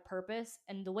to find a purpose.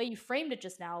 And the way you framed it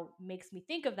just now makes me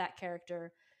think of that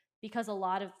character because a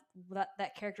lot of what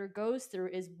that character goes through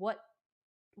is what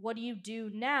do you do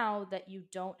now that you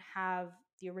don't have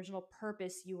the original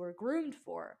purpose you were groomed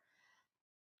for?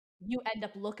 You end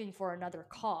up looking for another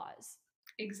cause.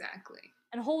 Exactly.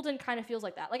 And Holden kind of feels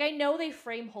like that. Like I know they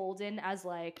frame Holden as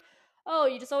like, oh,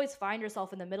 you just always find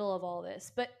yourself in the middle of all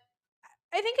this, but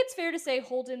I think it's fair to say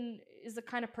Holden is the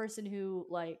kind of person who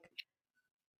like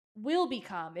will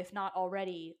become, if not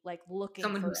already, like looking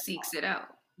Someone for who seeks it out.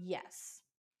 Yes.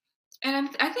 And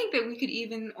I think that we could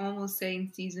even almost say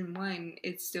in season 1,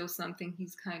 it's still something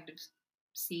he's kind of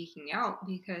seeking out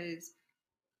because,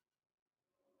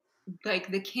 like,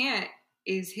 the can't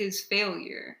is his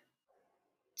failure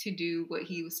to do what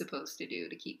he was supposed to do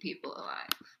to keep people alive.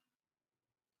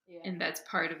 Yeah. And that's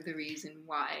part of the reason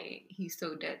why he's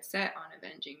so dead set on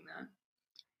avenging them.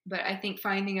 But I think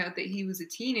finding out that he was a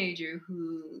teenager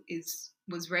who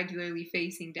was regularly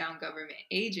facing down government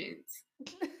agents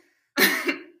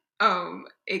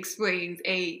explains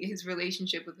his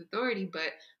relationship with authority,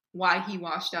 but why he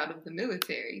washed out of the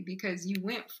military, because you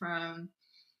went from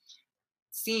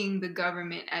seeing the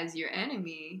government as your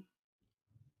enemy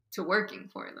to working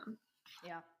for them.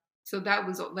 Yeah. So that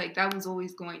was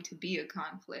always going to be a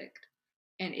conflict.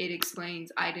 And it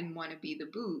explains I didn't want to be the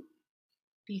boot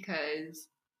because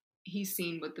he's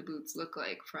seen what the boots look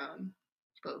like from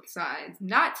both sides.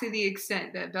 Not to the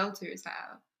extent that Belters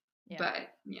have,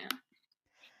 but yeah.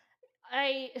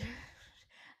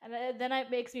 And then it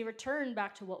makes me return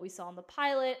back to what we saw in the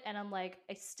pilot, and I'm like,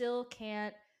 I still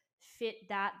can't fit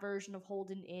that version of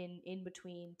Holden in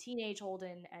between teenage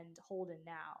Holden and Holden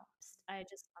now. I'm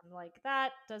like,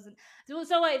 that doesn't.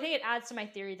 So I think it adds to my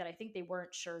theory that I think they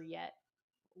weren't sure yet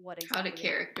what exactly how to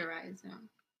characterize him.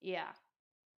 Yeah.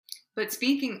 But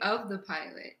speaking of the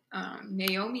pilot,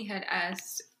 Naomi had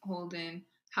asked Holden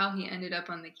how he ended up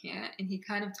on the can't, and he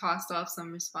kind of tossed off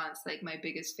some response like, my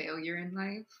biggest failure in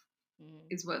life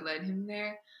is what led him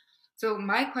there. So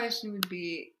my question would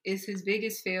be, is his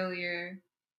biggest failure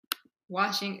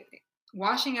washing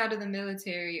out of the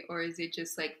military, or is it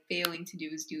just like failing to do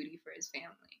his duty for his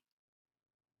family?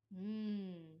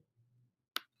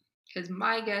 Because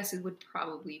my guess it would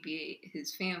probably be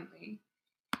his family.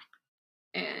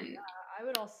 And I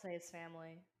would also say his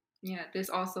family. yeah, this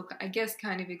also, I guess,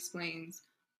 kind of explains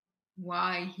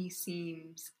why he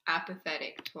seems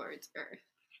apathetic towards Earth.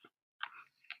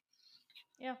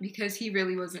 Yeah. Because he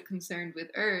really wasn't concerned with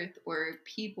Earth or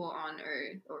people on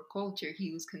Earth or culture.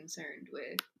 He was concerned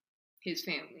with his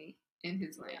family and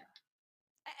his land.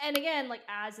 And again, like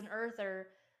as an Earther,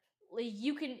 like,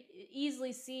 you can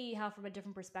easily see how from a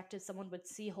different perspective someone would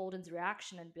see Holden's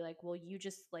reaction and be like, well, you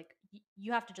just like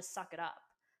you have to just suck it up.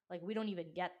 Like we don't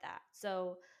even get that.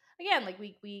 So again, like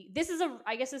we this is a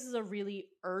I guess this is a really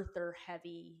Earther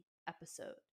heavy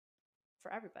episode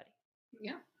for everybody.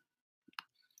 Yeah.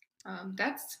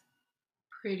 That's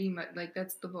pretty much like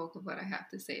that's the bulk of what I have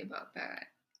to say about that.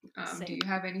 Do you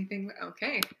have anything?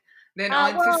 Okay, then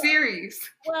on to series.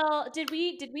 Well, did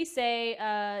we say?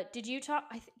 Did you talk?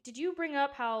 Did you bring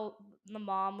up how the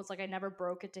mom was like, "I never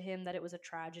broke it to him that it was a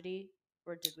tragedy,"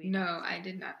 or did we? No, I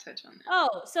did not touch on that.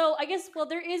 Oh, so I guess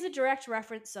there is a direct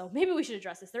reference. So maybe we should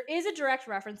address this. There is a direct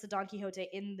reference to Don Quixote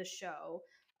in the show,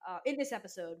 in this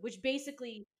episode, which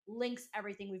basically links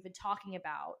everything we've been talking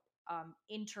about,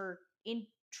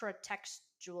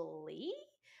 intratextually.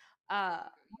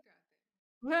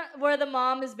 Where the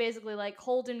mom is basically like,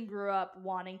 Holden grew up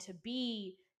wanting to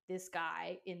be this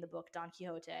guy in the book Don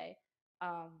Quixote,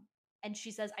 and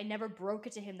she says, I never broke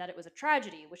it to him that it was a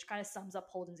tragedy, which kind of sums up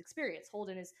Holden's experience.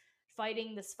 Holden is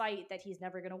fighting this fight that he's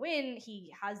never going to win.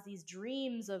 He has these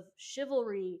dreams of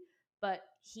chivalry, but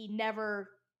he never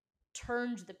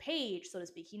turned the page, so to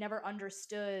speak. He never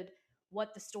understood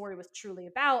what the story was truly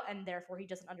about, and therefore he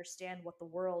doesn't understand what the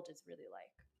world is really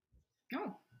like.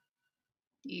 Oh,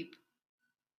 deep.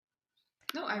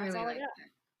 No, I really like that.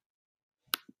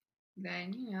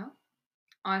 Then,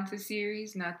 on to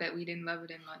series. Not that we didn't love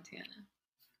it in Montana.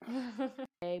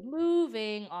 Okay,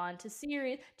 moving on to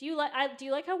series. Do you like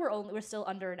how we're still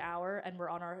under an hour and we're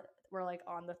like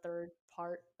on the third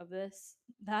part of this?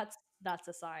 That's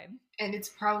a sign. And it's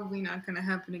probably not going to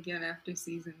happen again after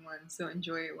season 1, so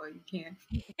enjoy it while you can.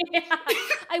 Yeah.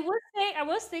 I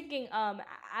was thinking,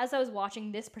 as I was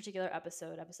watching this particular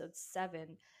episode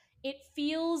 7, it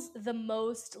feels the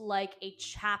most like a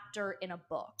chapter in a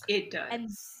book. It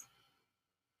does.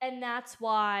 And that's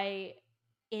why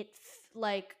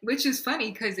which is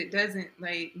funny because it doesn't,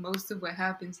 like, most of what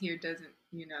happens here doesn't,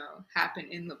 happen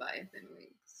in Leviathan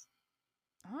Wings.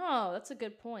 Oh, that's a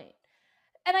good point.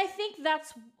 And I think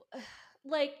that's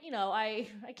like, I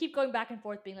keep going back and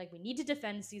forth being like, we need to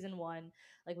defend season 1.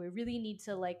 Like, we really need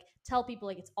to like tell people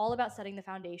like it's all about setting the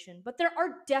foundation. But there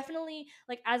are definitely,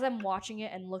 like, as I'm watching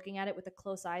it and looking at it with a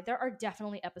close eye, there are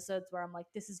definitely episodes where I'm like,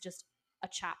 this is just a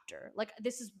chapter. Like,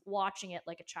 this is watching it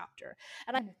like a chapter.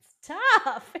 And it's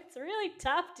tough. It's really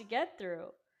tough to get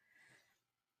through.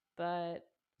 But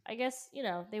I guess,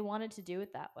 they wanted to do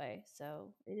it that way.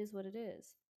 So it is what it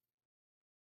is.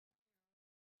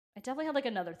 I definitely had like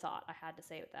another thought I had to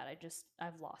say with that.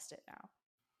 I've lost it now.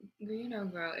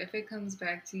 Girl, if it comes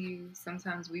back to you,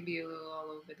 sometimes we be a little all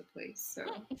over the place. So,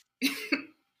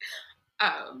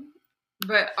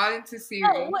 but on to series.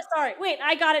 Oh, what? Sorry. Wait,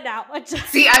 I got it now.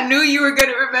 See, I knew you were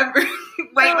gonna remember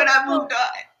when I moved on.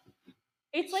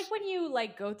 It's like when you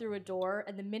like go through a door,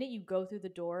 and the minute you go through the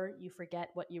door, you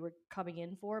forget what you were coming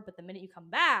in for, but the minute you come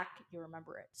back, you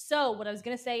remember it. So what I was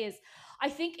gonna say is, I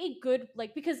think a good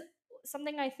because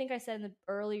something I think I said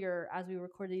earlier as we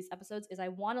recorded these episodes is I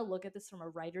want to look at this from a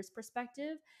writer's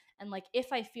perspective, and like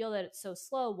if I feel that it's so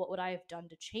slow, what would I have done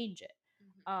to change it?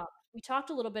 Mm-hmm. We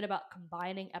talked a little bit about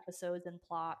combining episodes and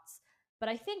plots, but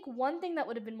I think one thing that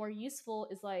would have been more useful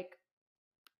is like,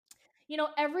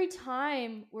 every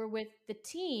time we're with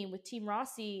Team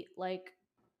Rossi, like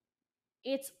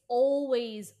it's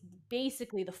always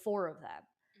basically the 4 of them.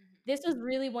 Mm-hmm. This was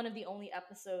really one of the only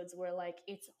episodes where like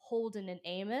it's Holden and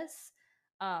Amos.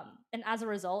 And as a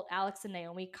result, Alex and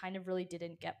Naomi kind of really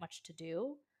didn't get much to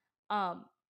do. And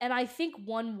I think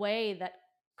one way that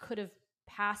could have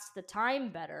passed the time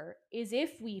better is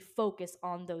if we focus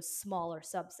on those smaller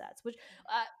subsets, which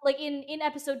like in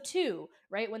episode 2,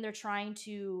 right, when they're trying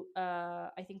to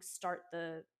I think start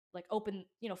the like open,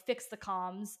 fix the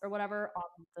comms or whatever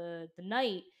on the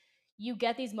night, you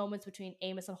get these moments between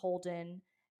Amos and Holden.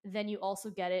 Then you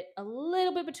also get it a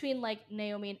little bit between like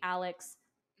Naomi and Alex.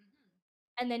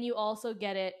 And then you also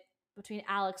get it between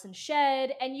Alex and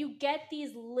Shed, and you get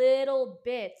these little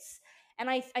bits. And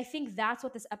I think that's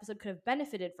what this episode could have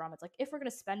benefited from. It's like, if we're going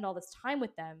to spend all this time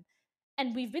with them,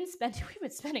 and we've been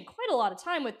spending quite a lot of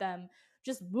time with them,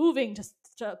 just moving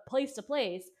to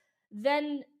place,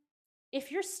 then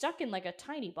if you're stuck in like a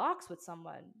tiny box with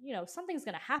someone, you know, something's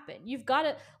gonna happen. You've got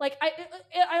to like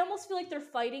I almost feel like they're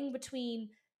fighting between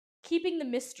keeping the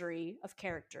mystery of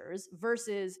characters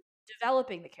versus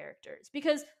developing the characters,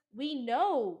 because we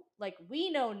know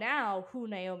now who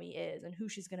Naomi is and who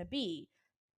she's gonna be,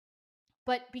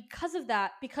 but because of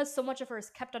that, because so much of her is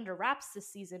kept under wraps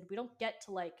this season, we don't get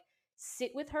to like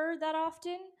sit with her that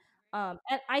often. And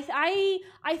I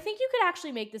think you could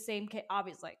actually make the same case.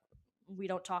 Obviously, like, we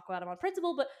don't talk about him on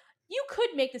principle, but you could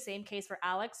make the same case for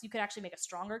Alex. You could actually make a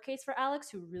stronger case for Alex,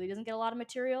 who really doesn't get a lot of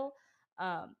material,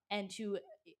 and who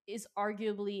is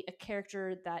arguably a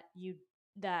character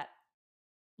that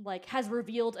like has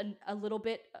revealed a little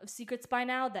bit of secrets by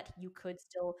now, that you could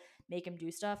still make him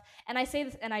do stuff. And I say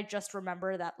this, and I just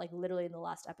remember that like literally in the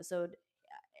last episode,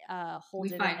 We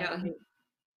Holden and find out. Naomi.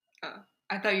 Oh,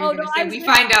 I thought you were Oh going no, to I say was we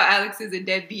gonna. find out Alex is a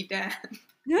deadbeat dad.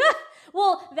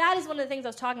 Well, that is one of the things I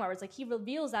was talking about, where it's like he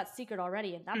reveals that secret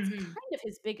already, and that's Mm-hmm. kind of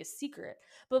his biggest secret.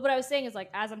 But what I was saying is, like,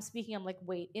 as I'm speaking, I'm like,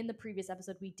 wait, in the previous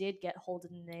episode, we did get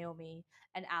Holden and Naomi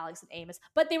and Alex and Amos,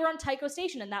 but they were on Tycho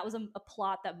Station, and that was a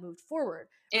plot that moved forward.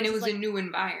 And it Versus, was a like, new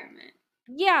environment.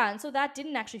 yeah, and so that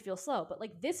didn't actually feel slow, but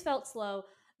like this felt slow.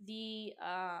 The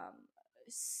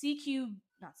CQ,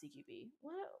 not CQB.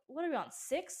 What are we on?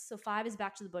 6? So 5 is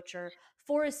Back to the Butcher.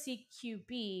 4 is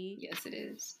CQB. Yes, it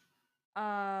is.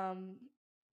 Um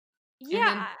And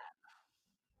yeah, then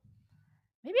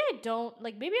maybe I don't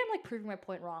like, maybe I'm like proving my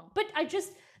point wrong. But I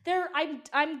just there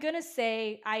I'm going to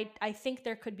say I think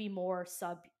there could be more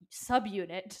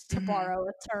subunit, to borrow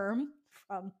a term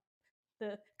from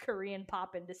the Korean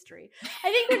pop industry.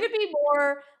 I think there could be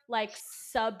more like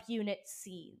subunit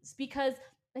scenes, because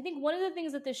I think one of the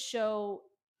things that this show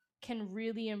can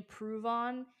really improve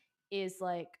on is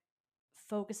like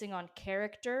focusing on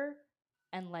character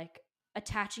and like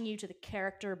attaching you to the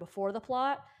character before the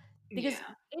plot. Because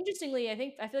yeah. interestingly, I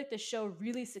feel like this show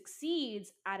really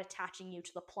succeeds at attaching you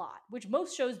to the plot, which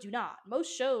most shows do not.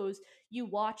 Most shows you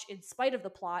watch in spite of the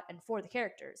plot and for the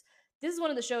characters. This is one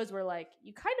of the shows where like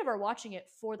you kind of are watching it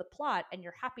for the plot and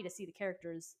you're happy to see the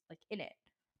characters like in it.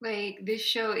 Like, this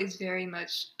show is very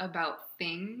much about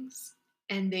things,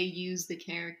 and they use the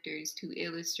characters to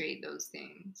illustrate those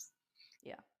things.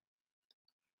 Yeah.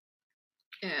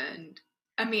 And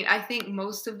I mean, I think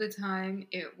most of the time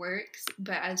it works,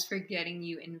 but as for getting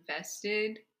you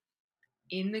invested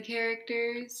in the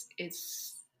characters,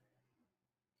 it's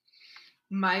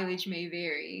mileage may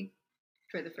vary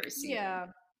for the first season. Yeah.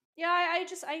 Yeah,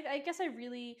 I guess I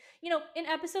really, in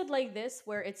episode like this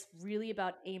where it's really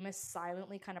about Amos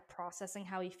silently kind of processing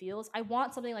how he feels, I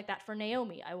want something like that for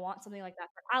Naomi. I want something like that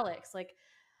for Alex. Like,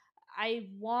 I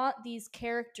want these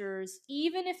characters,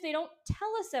 even if they don't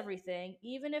tell us everything,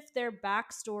 even if their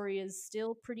backstory is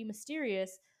still pretty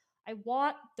mysterious, I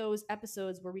want those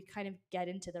episodes where we kind of get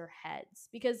into their heads.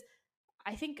 Because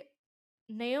I think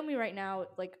Naomi right now,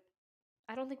 like,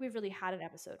 I don't think we've really had an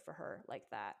episode for her like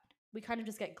that. We kind of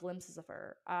just get glimpses of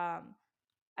her. I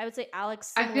would say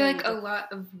Alex, I feel similarly, like a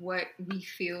lot of what we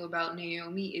feel about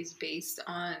Naomi is based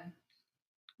on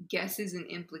guesses and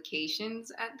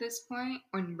implications at this point,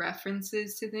 on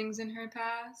references to things in her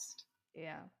past.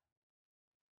 yeah.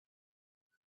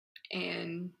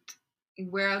 And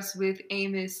whereas with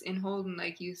Amos and Holden,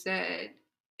 like you said,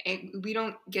 we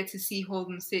don't get to see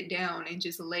Holden sit down and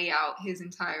just lay out his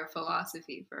entire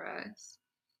philosophy for us.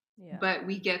 Yeah. But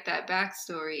we get that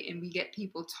backstory, and we get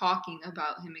people talking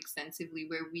about him extensively,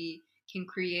 where we can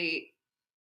create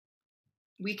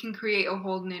a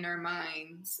Holden in our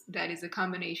minds that is a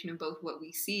combination of both what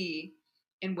we see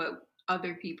and what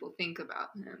other people think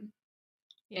about him.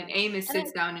 Yeah. And Amos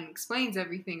sits down and explains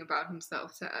everything about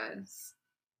himself to us,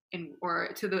 and or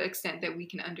to the extent that we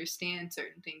can understand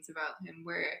certain things about him,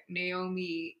 where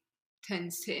Naomi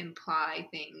tends to imply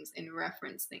things and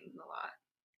reference things a lot.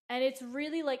 And it's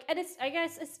really like, and I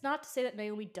guess it's not to say that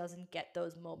Naomi doesn't get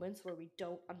those moments where we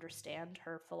don't understand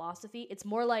her philosophy. It's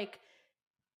more like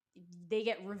they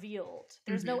get revealed.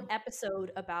 There's no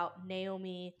episode about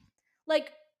Naomi,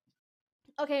 like,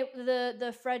 okay,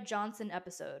 the Fred Johnson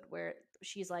episode where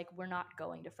she's like, we're not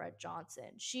going to Fred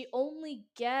Johnson. She only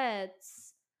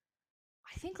gets,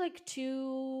 I think, like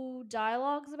 2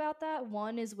 dialogues about that.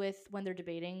 One is with when they're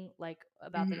debating like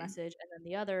about the message, and then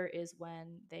the other is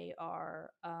when they are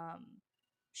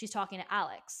she's talking to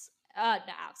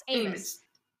Amos.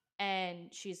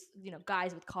 And she's,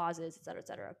 guys with causes, et cetera, et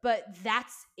cetera. But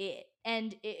that's it.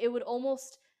 And it would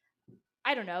almost,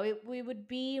 I don't know, it would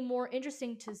be more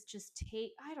interesting to just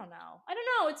take, I don't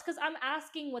know. It's because I'm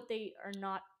asking what they are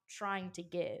not trying to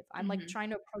give. I'm like trying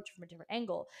to approach it from a different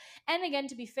angle. And again,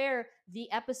 to be fair,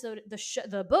 the episode,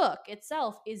 the book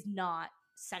itself is not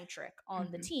centric on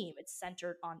the team. It's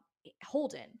centered on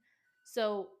Holden.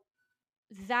 So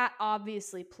that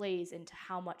obviously plays into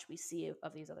how much we see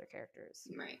of these other characters.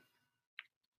 Right.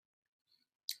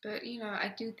 But,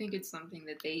 I do think it's something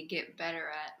that they get better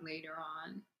at later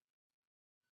on.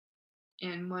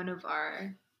 And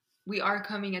we are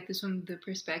coming at this from the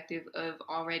perspective of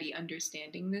already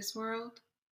understanding this world,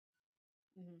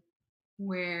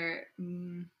 where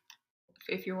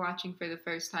if you're watching for the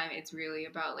first time, it's really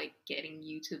about like getting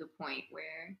you to the point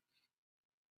where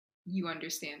you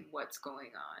understand what's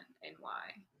going on and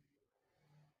why.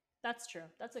 That's true.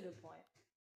 That's a good point.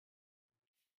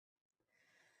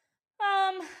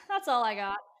 That's all I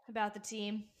got about the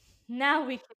team. Now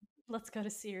let's go to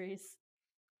series.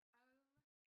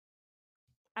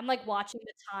 I'm like watching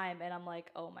the time and I'm like,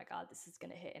 oh my god, this is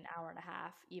gonna hit an hour and a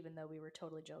half, even though we were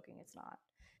totally joking. It's not.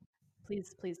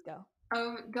 Please go.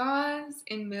 Dawes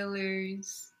and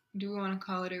Miller's, do we want to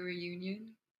call it a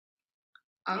reunion?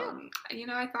 I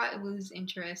thought it was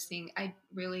interesting. I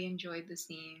really enjoyed the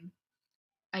scene.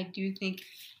 I do think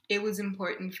it was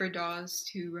important for Dawes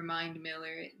to remind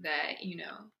Miller that,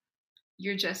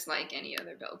 you're just like any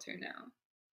other Belter now.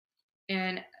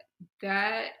 And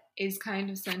that is kind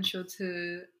of central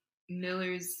to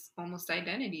Miller's almost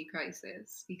identity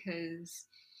crisis, because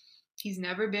he's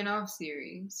never been off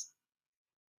series.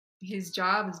 His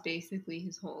job is basically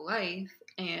his whole life,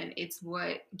 and it's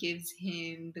what gives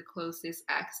him the closest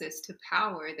access to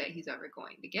power that he's ever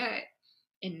going to get.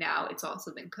 And now it's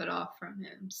also been cut off from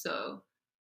him. So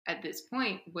at this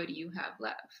point, what do you have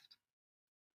left?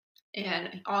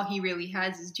 And all he really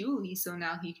has is Julie, so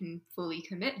now he can fully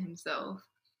commit himself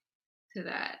to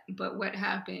that. But what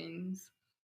happens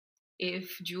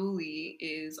if Julie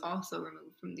is also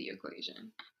removed from the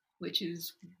equation? Which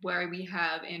is where we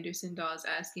have Anderson Dawes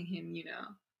asking him,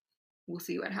 we'll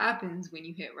see what happens when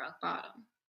you hit rock bottom.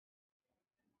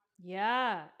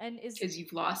 Yeah, and because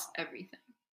you've lost everything.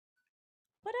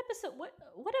 What episode?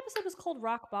 What episode was called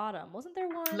Rock Bottom? Wasn't there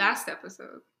one? Last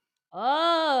episode.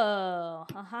 Oh,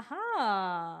 ha ha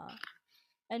ha.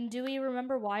 And do we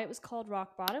remember why it was called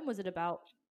Rock Bottom? Was it about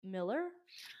Miller?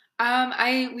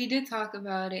 We did talk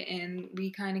about it, and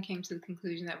we kind of came to the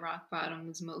conclusion that Rock Bottom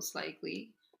was most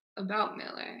likely about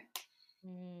Miller.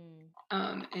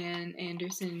 And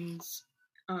Anderson's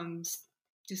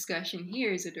discussion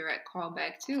here is a direct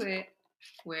callback to it,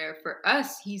 where for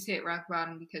us, he's hit rock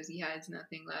bottom because he has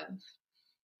nothing left.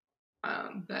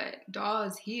 But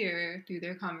Dawes here, through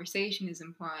their conversation, is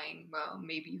implying, well,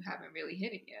 maybe you haven't really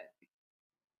hit it yet.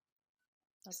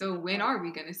 So when are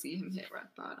we going to see him hit rock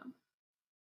bottom?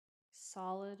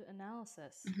 Solid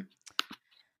analysis.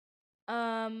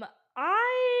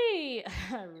 I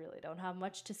really don't have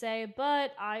much to say,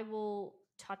 but I will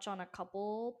touch on a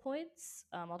couple points.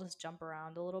 I'll just jump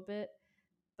around a little bit.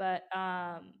 But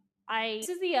this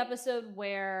is the episode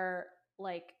where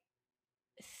like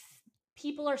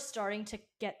people are starting to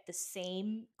get the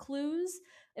same clues,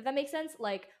 if that makes sense.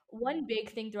 Like one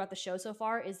big thing throughout the show so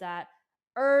far is that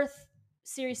Earth,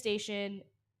 Sirius Station,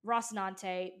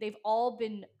 Rocinante, they've all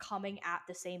been coming at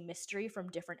the same mystery from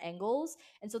different angles.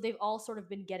 And so they've all sort of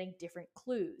been getting different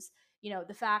clues.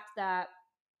 The fact that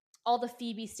all the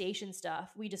Phoebe Station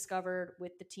stuff we discovered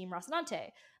with the team Rocinante,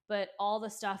 but all the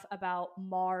stuff about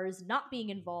Mars not being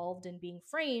involved and being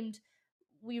framed,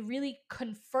 we really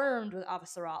confirmed with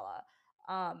Avasarala.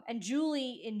 And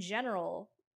Julie in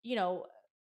general,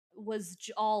 was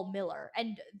all Miller.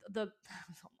 And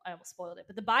I almost spoiled it,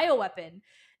 but the bioweapon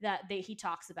that he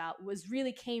talks about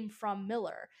came from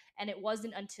Miller. And it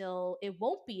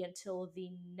won't be until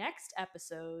the next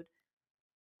episode.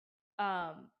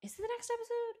 Is it the next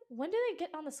episode? When do they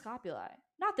get on the Scopuli?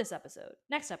 Not this episode.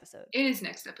 Next episode. It is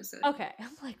next episode. Okay.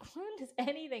 I'm like, when does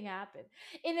anything happen?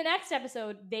 In the next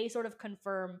episode, they sort of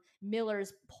confirm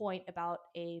Miller's point about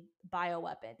a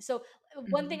bioweapon. So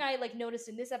one thing I noticed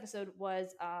in this episode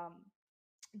was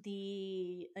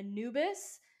the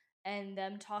Anubis and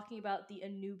them talking about the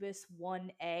Anubis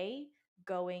 1A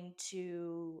going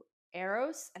to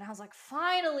Eros. And I was like,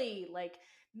 finally,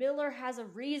 Miller has a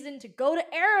reason to go to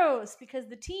Eros because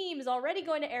the team is already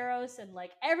going to Eros and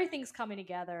everything's coming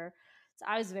together. So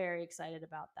I was very excited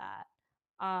about that.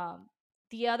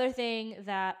 The other thing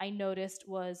that I noticed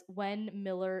was when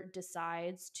Miller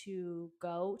decides to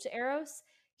go to Eros,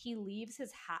 he leaves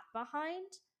his hat behind.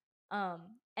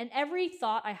 And every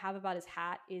thought I have about his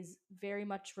hat is very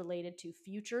much related to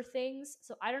future things.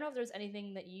 So I don't know if there's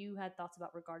anything that you had thoughts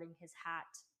about regarding his hat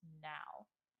now.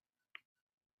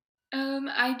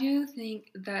 I do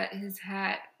think that his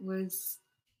hat was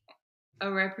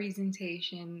a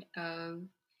representation of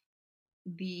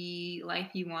the life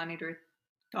he wanted, or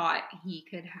thought he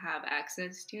could have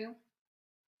access to.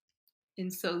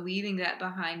 And so leaving that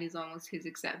behind is almost his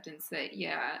acceptance that,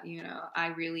 yeah, I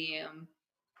really am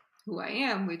who I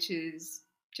am, which is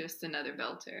just another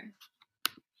belter.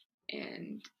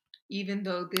 And even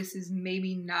though this is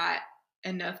maybe not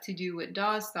enough to do what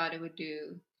Dawes thought it would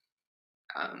do,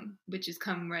 which is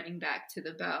come running back to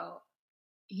the belt,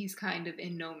 he's kind of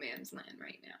in no man's land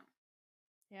right now.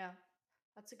 Yeah,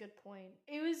 that's a good point.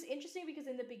 It was interesting because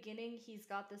in the beginning, he's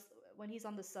got this when he's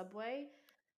on the subway.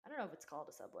 I don't know if it's called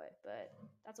a subway, but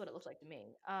that's what it looked like to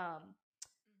me.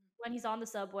 When he's on the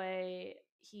subway,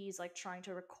 he's like trying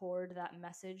to record that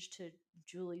message to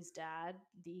Julie's dad,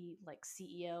 the like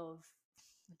CEO of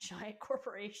a giant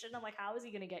corporation. I'm like, how is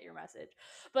he gonna get your message?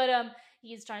 But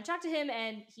he's trying to talk to him,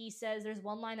 and he says there's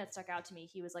one line that stuck out to me.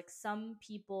 He was like, some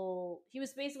people. He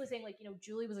was basically saying like,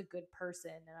 Julie was a good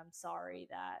person, and I'm sorry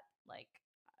that like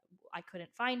I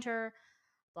couldn't find her,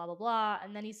 blah blah blah.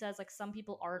 And then he says like some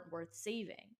people aren't worth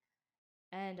saving.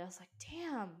 And I was like,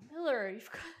 damn, Miller,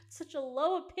 you've got such a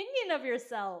low opinion of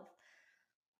yourself.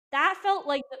 That felt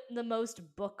like the most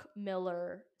book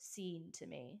Miller scene to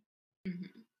me.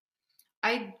 Mm-hmm.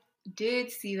 I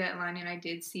did see that line, and I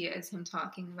did see it as him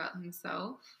talking about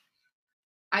himself.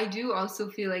 I do also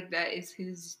feel like that is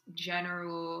his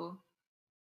general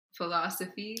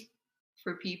philosophy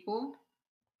for people,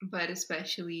 but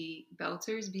especially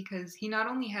belters, because he not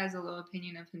only has a low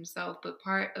opinion of himself, but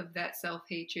part of that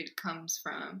self-hatred comes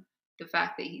from the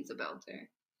fact that he's a belter.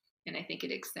 And I think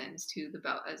it extends to the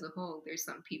belt as a whole. There's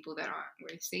some people that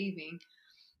aren't worth saving,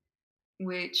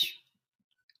 which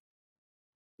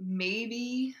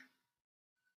maybe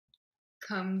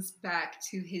comes back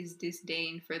to his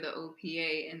disdain for the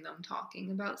OPA and them talking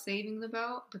about saving the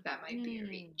belt, but that might be a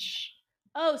reach.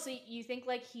 Oh, so you think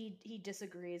like he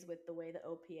disagrees with the way the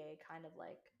OPA kind of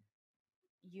like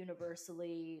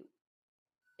universally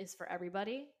is for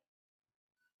everybody?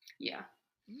 Yeah.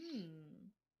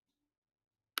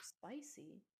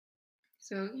 Spicy.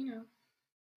 So,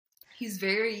 he's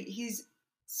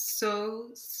so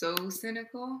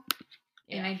cynical.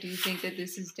 Yeah. And I do think that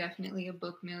this is definitely a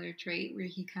book Miller trait where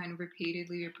he kind of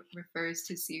repeatedly refers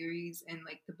to series and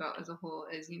like the belt as a whole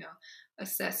as, a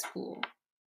cesspool.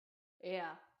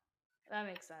 Yeah, that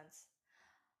makes sense.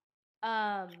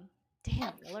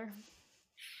 Damn, Miller.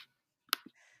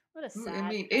 What a sad. I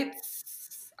mean,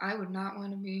 I would not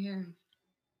want to be him.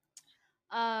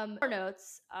 More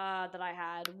notes that I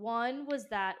had. One was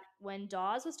that when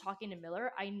Dawes was talking to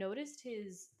Miller, I noticed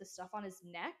the stuff on his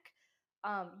neck.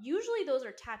 Usually those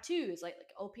are tattoos, like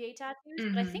OPA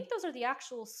tattoos, but I think those are the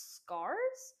actual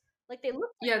scars. Like they look.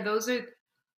 Yeah, those are.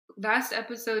 Last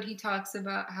episode, he talks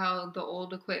about how the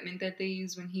old equipment that they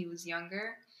used when he was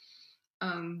younger,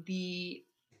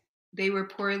 they were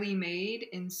poorly made,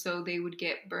 and so they would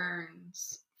get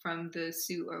burns from the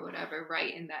suit or whatever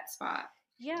right in that spot.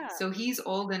 Yeah. So he's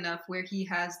old enough where he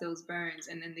has those burns,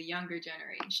 and then the younger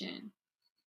generation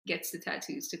gets the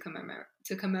tattoos to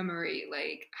commemorate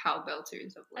like how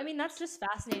belters have lived. I mean, that's just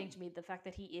fascinating to me, the fact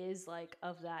that he is like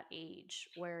of that age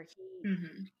where he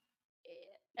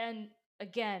and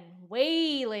again,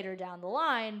 way later down the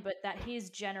line, but that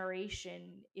his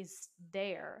generation is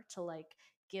there to like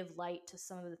give light to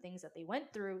some of the things that they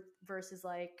went through versus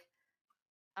like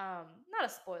not a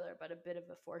spoiler but a bit of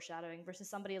a foreshadowing versus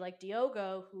somebody like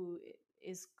Diogo who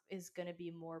is going to be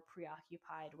more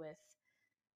preoccupied with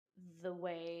the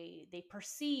way they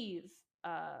perceive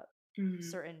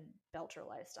certain belter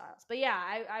lifestyles. But yeah,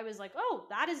 I was like, oh,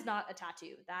 that is not a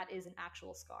tattoo, that is an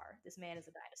actual scar. This man is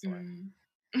a dinosaur.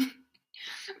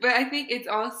 But I think it's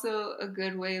also a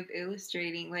good way of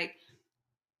illustrating like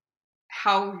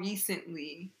how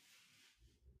recently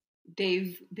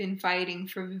they've been fighting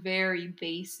for very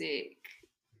basic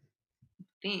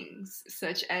things,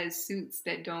 such as suits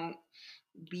that don't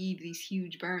leave these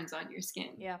huge burns on your skin.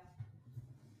 Yeah.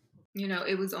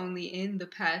 It was only in the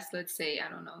past, let's say, I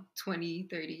don't know, 20,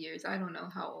 30 years. I don't know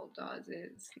how old Dawes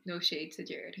is. No shade to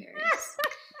Jared Harris.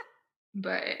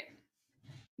 But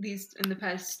these, in the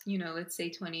past, let's say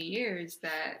 20 years,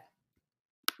 that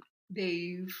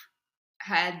they've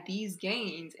had these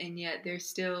gains, and yet they're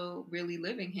still really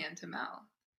living hand to mouth.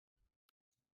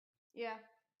 Yeah.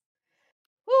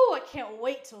 Ooh, I can't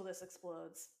wait till this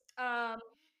explodes.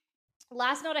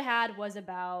 Last note I had was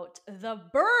about the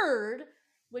bird,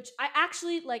 which I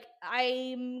actually like.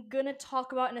 I'm gonna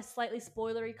talk about in a slightly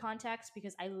spoilery context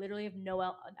because I literally have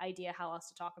no idea how else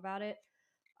to talk about it.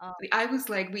 I was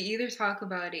like, we either talk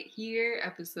about it here,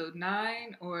 episode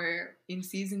 9, or in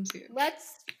season 2.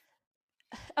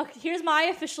 Okay, here's my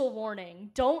official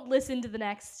warning. Don't listen to the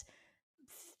next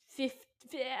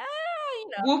Yeah,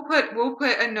 We'll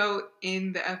put a note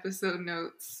in the episode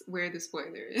notes where the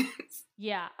spoiler is.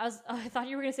 Yeah, I thought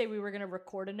you were gonna say we were gonna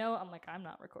record a note. I'm like, I'm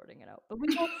not recording a note, but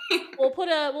we'll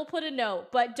put a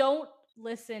note, but don't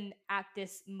listen at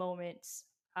this moment.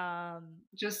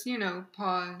 Just And if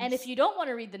pause. you don't want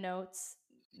to read the notes,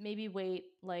 maybe wait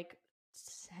like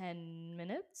 10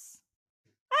 minutes.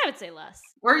 I would say less.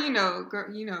 Or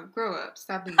grow up.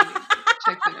 Stop being a baby.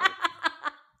 Check the notes.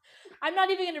 I'm not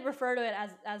even going to refer to it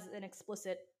as an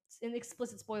explicit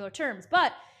spoiler terms,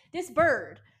 but this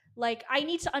bird, like, I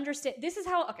need to understand. This is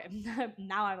how. Okay,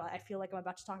 now I feel like I'm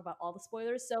about to talk about all the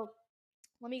spoilers, so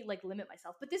let me like limit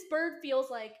myself. But this bird feels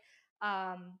like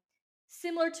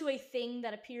similar to a thing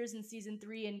that appears in season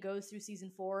 3 and goes through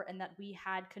season 4, and that we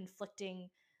had confused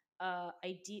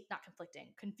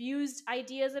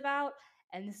ideas about.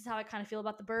 And this is how I kind of feel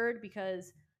about the bird,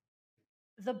 because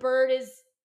the bird is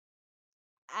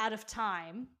out of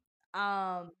time.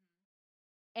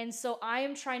 And so I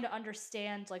am trying to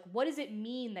understand, like, what does it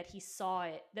mean that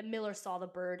that Miller saw the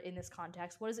bird in this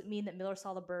context? What does it mean that Miller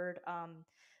saw the bird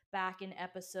back in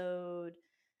episode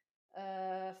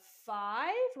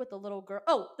 5 with the little girl?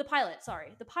 Oh, the pilot,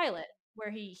 sorry. The pilot,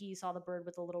 where he saw the bird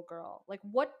with the little girl. Like,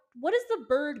 what does the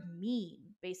bird mean,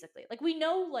 basically? Like, we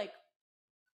know, like,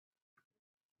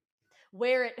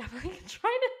 where it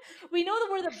we know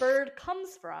where the bird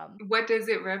comes from. What does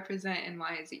it represent and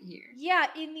why is it here? Yeah,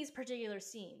 in these particular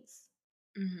scenes.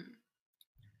 Mm-hmm.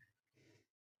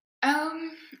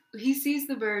 He sees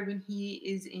the bird when he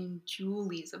is in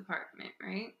Julie's apartment,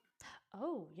 right?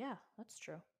 Oh, yeah, that's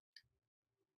true.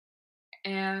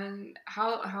 And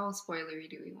how spoilery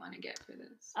do we want to get for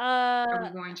this? Are we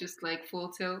going just like full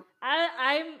tilt?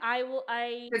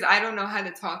 Because I don't know how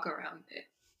to talk around it.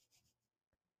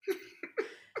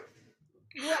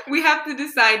 We have to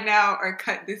decide now or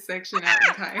cut this section out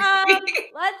entirely.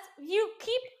 You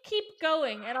keep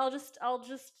going, and I'll just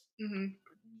mm-hmm.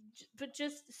 but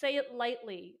just say it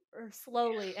lightly or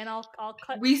slowly, and I'll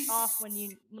cut off when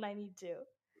I need to.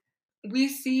 We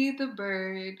see the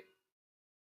bird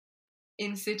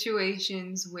in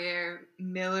situations where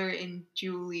Miller and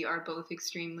Julie are both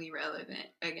extremely relevant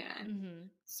again. Mm-hmm.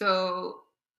 So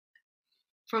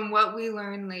from what we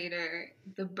learn later,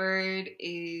 the bird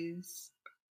is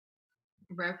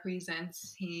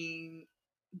representing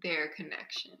their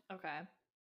connection. Okay.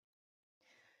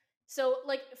 So,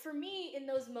 like, for me, in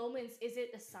those moments, is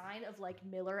it a sign of, like,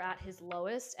 Miller at his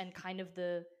lowest and kind of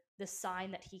the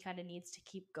sign that he kind of needs to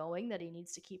keep going, that he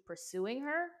needs to keep pursuing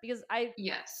her? Because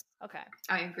Yes. Okay.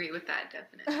 I agree with that,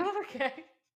 definitely. Okay.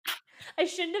 I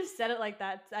shouldn't have said it like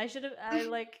that.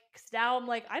 Now I'm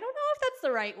like, I don't know if that's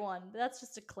the right one. That's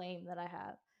just a claim that I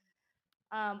have.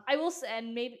 I will say,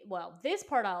 and this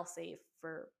part I'll save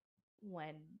for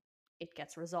when it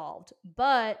gets resolved.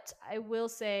 But I will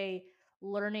say,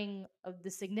 learning of the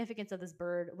significance of this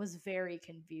bird was very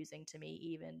confusing to me,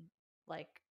 even like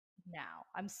now.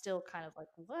 I'm still kind of like,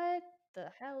 what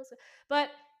the hell is it?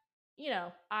 But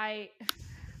I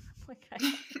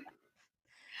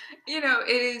it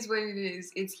is what it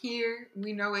is. It's here.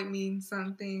 We know it means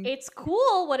something. It's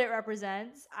cool what it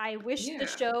represents. I wish the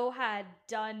show had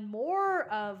done more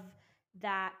of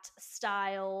that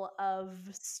style of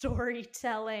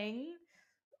storytelling.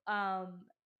 I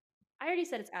already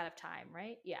said it's out of time,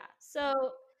 right? Yeah.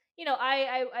 So,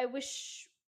 I wish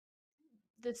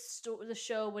the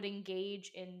show would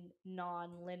engage in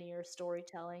non-linear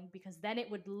storytelling, because then it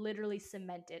would literally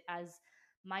cement it as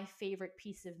my favorite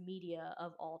piece of media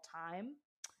of all time.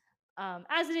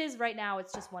 As it is right now,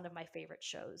 it's just one of my favorite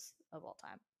shows of all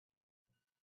time.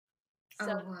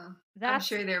 So well. I'm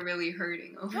sure they're really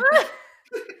hurting over that.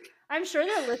 I'm sure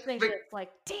they're listening to it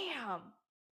like, damn,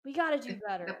 we gotta do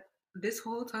better. This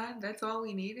whole time, that's all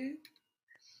we needed?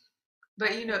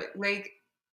 But like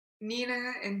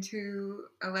Nina, and to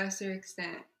a lesser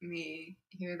extent me,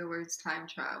 hear the words time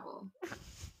travel.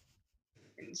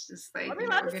 And it's just like, we're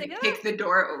going to kick the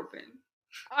door open.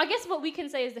 I guess what we can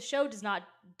say is the show does not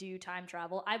do time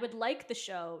travel. I would like the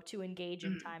show to engage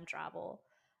in time travel.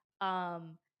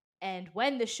 And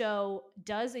when the show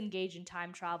does engage in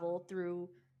time travel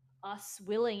through us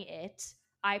willing it,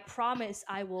 I promise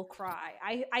I will cry.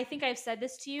 I think I've said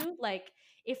this to you. Like,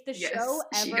 if the show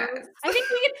ever... I think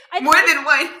we can... More than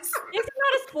once. This is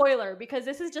not a spoiler, because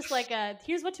this is just like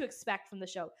here's what to expect from the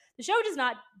show. The show does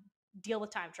not deal with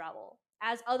time travel,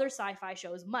 as other sci-fi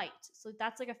shows might. So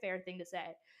that's like a fair thing to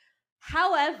say.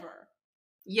 However...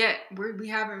 Yet, we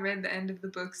haven't read the end of the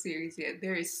book series yet.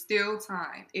 There is still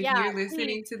time. If you're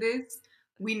listening to this,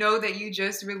 we know that you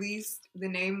just released the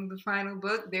name of the final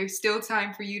book. There's still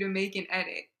time for you to make an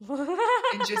edit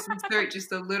and just insert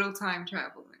just a little time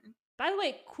travel in. By the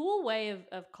way, cool way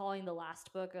of calling the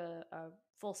last book a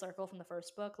full circle from the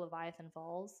first book, Leviathan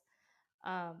Falls.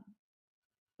 But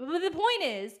the point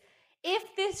is, if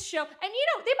this show, and they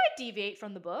might deviate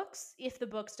from the books if the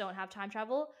books don't have time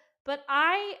travel, but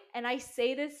I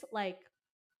say this like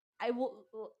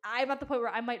I'm at the point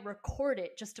where I might record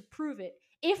it just to prove it.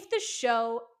 If the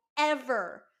show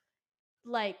ever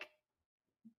like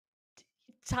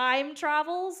time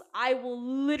travels, I will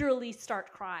literally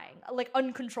start crying like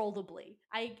uncontrollably.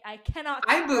 I cannot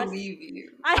I stress. believe you.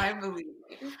 I believe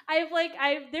you.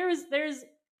 There's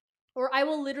or I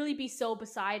will literally be so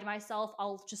beside myself,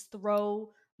 I'll just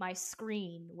throw my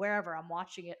screen wherever I'm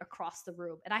watching it across the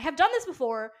room. And I have done this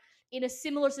before in a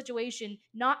similar situation,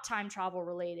 not time travel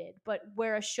related, but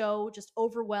where a show just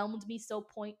overwhelmed me so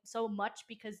much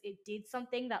because it did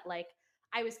something that like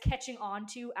I was catching on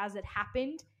to as it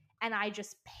happened, and I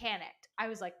just panicked. I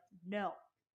was like, no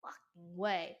fucking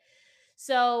way.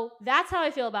 So that's how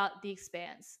I feel about The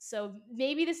Expanse. So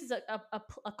maybe this is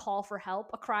a call for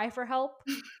help, a cry for help.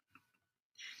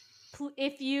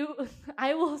 If you,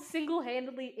 I will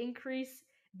single-handedly increase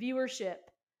viewership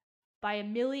by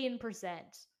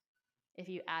 1,000,000% if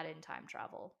you add in time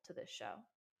travel to this show.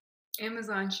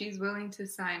 Amazon, she's willing to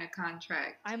sign a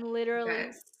contract. I'm literally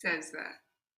that says that.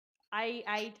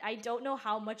 I don't know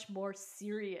how much more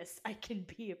serious I can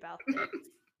be about this.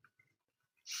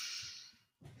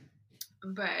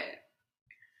 But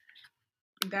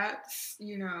that's,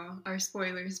 our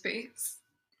spoiler space.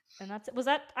 And that's it. Was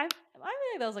that I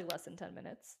think that was like less than 10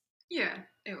 minutes. Yeah,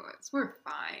 it was. We're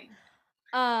fine.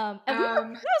 And that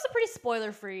was a pretty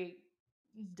spoiler-free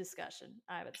discussion,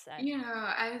 I would say.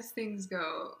 As things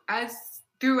go, as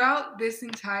throughout this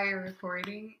entire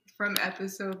recording from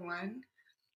episode 1,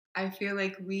 I feel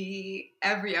like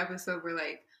every episode we're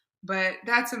like, but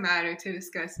that's a matter to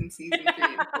discuss in season 3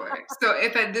 and 4. So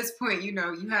if at this point, you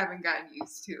haven't gotten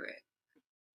used to it.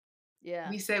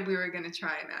 Yeah. We said we were going to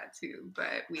try that too,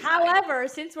 but However,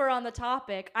 since we're on the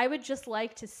topic, I would just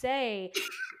like to say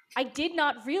I did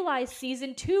not realize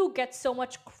season 2 gets so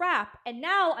much crap, and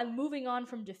now I'm moving on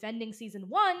from defending season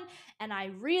 1, and I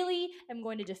really am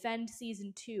going to defend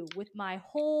season 2 with my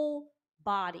whole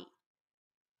body.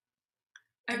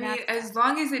 I mean, as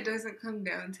long as it doesn't come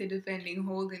down to defending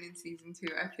Holden in season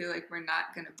 2, I feel like we're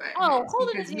not going to butt heads,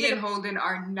 because me and Holden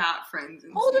are not friends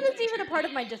in Holden season is even 2. a part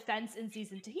of my defense in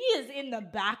season 2. He is in the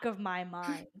back of my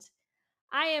mind.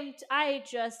 I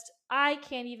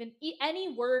can't even,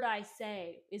 any word I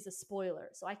say is a spoiler,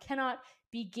 so I cannot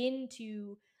begin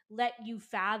to let you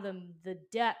fathom the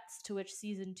depths to which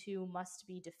season 2 must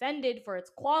be defended for its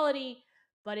quality,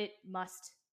 but it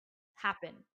must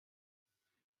happen.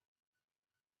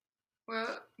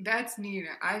 Well, that's Nina.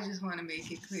 I just want to make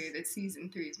it clear that season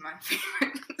 3 is my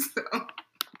favorite. So.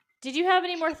 Did you have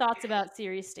any more thoughts about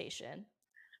Sirius Station?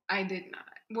 I did not.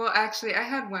 Well, actually, I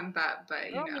had one thought,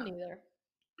 but me neither.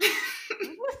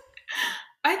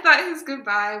 I thought his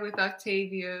goodbye with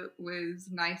Octavia was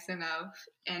nice enough,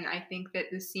 and I think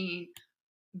that the scene,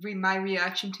 my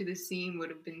reaction to the scene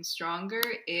would have been stronger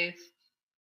if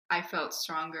I felt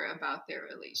stronger about their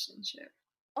relationship.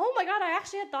 Oh my god, I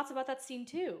actually had thoughts about that scene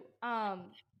too.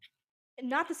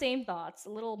 Not the same thoughts, a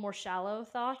little more shallow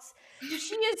thoughts.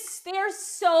 They are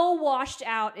so washed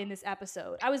out in this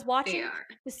episode. I was watching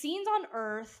the scenes on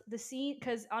Earth,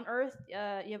 because on Earth, you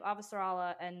have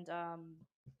Avasarala and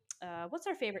what's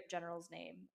our favorite general's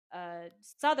name?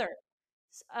 Souther.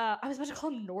 I was about to call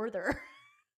him Norther.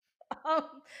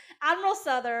 Admiral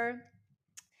Souther.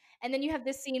 And then you have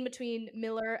this scene between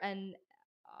Miller and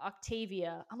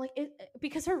Octavia. I'm like,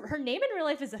 because her name in real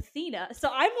life is Athena, so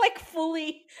I'm like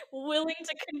fully willing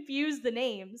to confuse the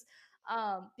names,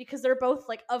 because they're both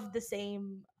like of the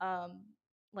same,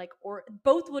 or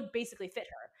both would basically fit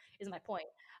her. Is my point.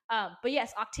 But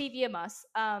yes, Octavia Muss.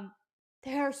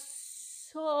 They're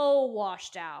so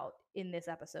washed out in this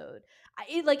episode.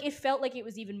 It felt like it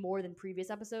was even more than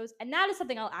previous episodes, and that is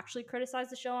something I'll actually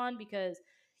criticize the show on, because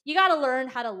you got to learn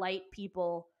how to light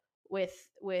people with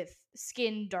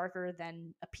skin darker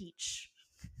than a peach.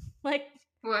 Well,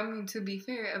 I mean, to be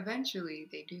fair, eventually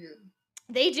they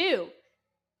do.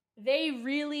 They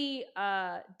really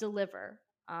deliver.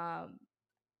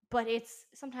 But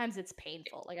sometimes it's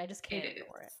painful. Like, I just can't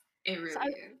ignore it. It really is.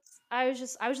 I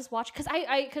was just watching because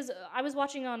I was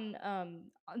watching on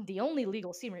the only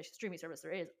legal streaming service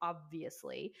there is,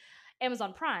 obviously,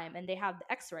 Amazon Prime, and they have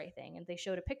the X-ray thing, and they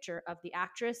showed a picture of the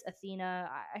actress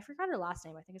Athena. I forgot her last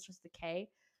name. I think it's just the K.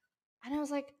 And I was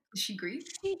like, is she Greek?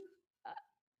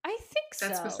 I think so.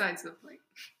 That's besides the point.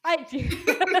 And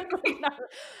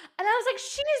I was like,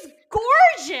 she's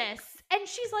gorgeous, and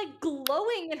she's like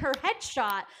glowing in her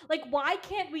headshot. Like, why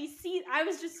can't we see? I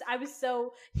was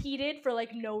so heated for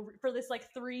like for this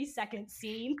like 3-second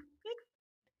scene.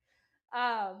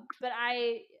 But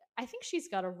I think she's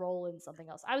got a role in something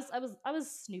else. I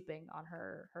was snooping on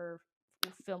her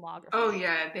filmography. Oh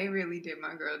yeah, they really did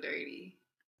my girl dirty.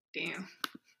 Damn.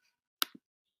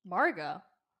 Marga.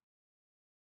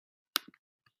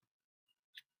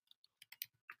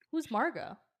 Who's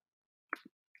Marga?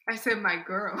 I said my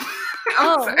girl.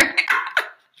 Oh. Sorry.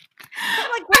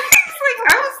 I'm like, what?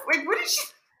 I was like, what is she?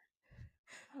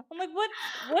 I'm like, what?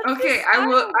 Okay,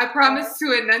 I promise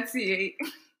to enunciate.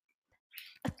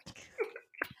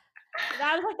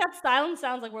 That silence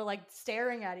sounds like we're like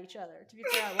staring at each other. To be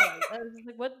fair, I was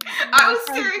like, what? I was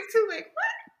staring too, like,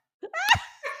 what?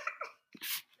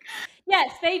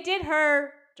 Yes, they did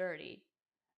her dirty.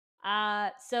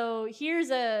 So here's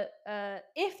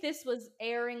if this was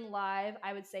airing live,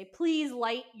 I would say please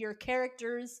light your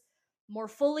characters more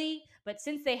fully. But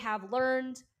since they have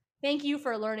learned, thank you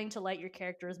for learning to light your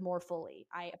characters more fully.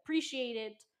 I appreciate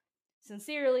it.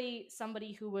 Sincerely,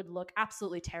 somebody who would look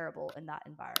absolutely terrible in that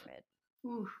environment.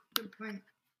 Ooh, good point.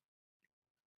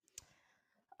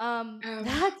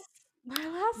 That's my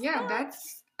last. Yeah,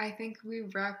 that's. I think we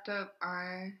wrapped up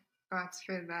our thoughts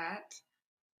for that.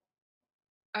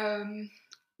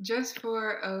 Just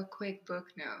for a quick book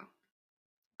note,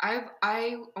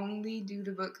 I only do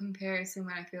the book comparison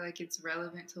when I feel like it's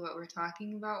relevant to what we're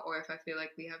talking about, or if I feel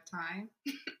like we have time.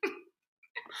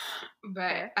 But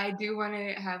Fair. I do want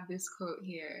to have this quote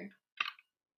here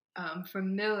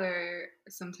from Miller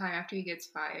sometime after he gets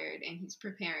fired and he's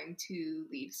preparing to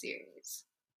leave Sirius.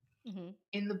 Mm-hmm.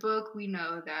 In the book, we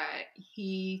know that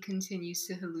he continues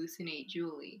to hallucinate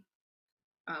Julie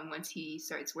once he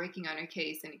starts working on her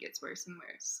case and it gets worse and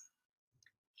worse.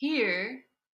 Here,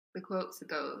 the quote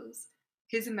goes,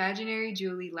 his imaginary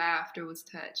Julie laughed or was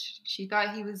touched. She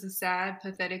thought he was a sad,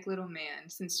 pathetic little man,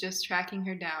 since just tracking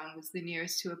her down was the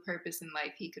nearest to a purpose in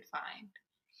life he could find.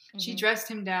 Mm-hmm. She dressed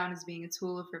him down as being a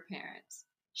tool of her parents.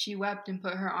 She wept and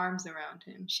put her arms around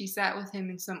him. She sat with him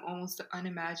in some almost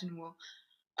unimaginable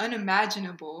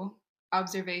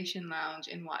observation lounge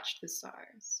and watched the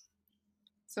stars.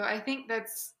 So I think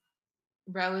that's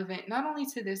relevant not only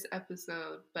to this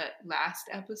episode, but last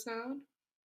episode,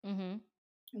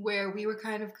 where we were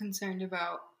kind of concerned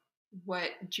about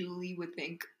what Julie would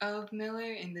think of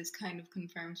Miller, and this kind of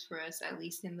confirms for us, at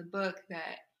least in the book,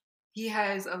 that he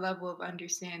has a level of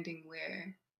understanding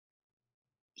where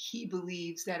he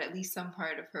believes that at least some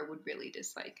part of her would really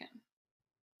dislike him.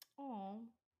 Aww.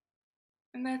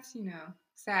 And that's,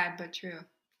 sad but true.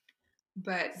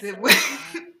 But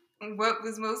what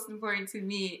was most important to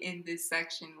me in this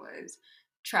section was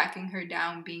tracking her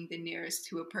down being the nearest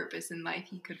to a purpose in life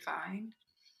he could find.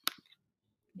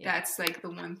 Yeah. That's like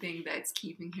the one thing that's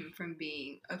keeping him from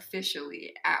being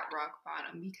officially at rock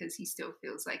bottom, because he still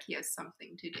feels like he has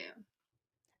something to do.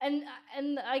 And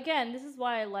again, this is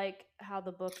why I like how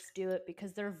the books do it,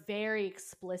 because they're very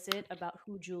explicit about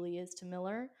who Julie is to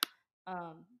Miller.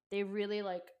 They really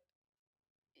like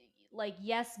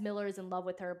yes, Miller is in love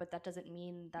with her, but that doesn't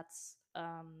mean that's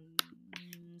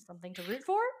something to root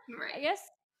for, right? I guess.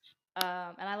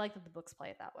 And I like that the books play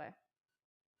it that way.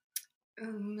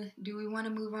 Do we want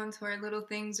to move on to our little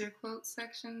things or quotes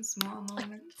section? Small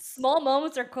moments. Small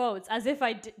moments or quotes, as if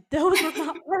I did. Those were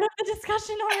not part of the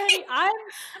discussion already. I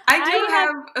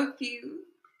have a few.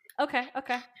 Okay.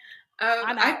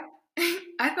 I'm out.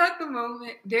 I thought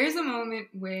there's a moment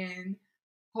when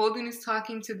Holden is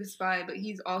talking to the spy, but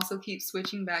he's also keeps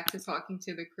switching back to talking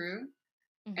to the crew.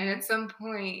 Mm-hmm. And at some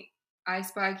point, I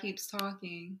Spy keeps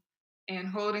talking, and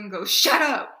Holden goes, "Shut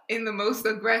up!" in the most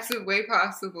aggressive way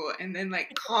possible, and then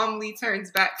like calmly turns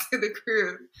back to the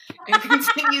crew and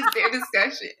continues their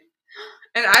discussion.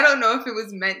 And I don't know if it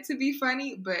was meant to be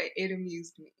funny, but it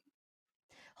amused me.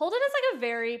 Holden has like a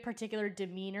very particular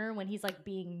demeanor when he's like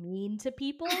being mean to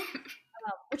people,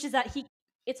 which is that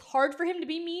it's hard for him to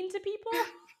be mean to people.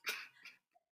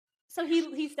 So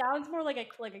he sounds more like a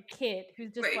kid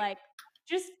who's just like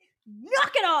just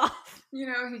knock it off.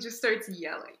 He just starts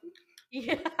yelling.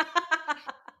 Yeah.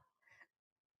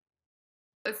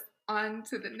 Let's on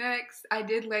to the next. I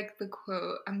did like the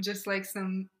quote, "I'm just like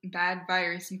some bad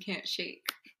virus you can't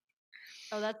shake."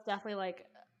 Oh, that's definitely like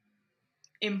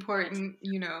important,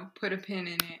 put a pin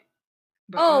in it.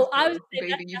 But I was also,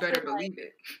 baby, you better believe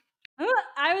it.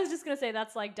 I was just gonna say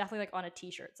that's like definitely like on a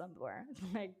t-shirt somewhere.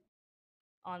 Like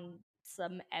on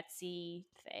some Etsy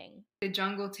thing. The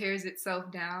jungle tears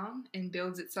itself down and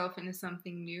builds itself into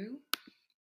something new.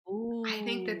 Ooh. I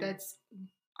think that's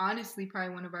honestly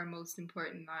probably one of our most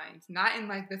important lines. Not in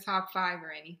like the top 5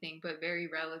 or anything, but very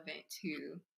relevant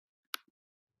to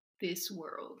this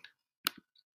world.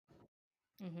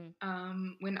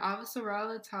 When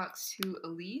Avasarala talks to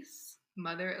Elise,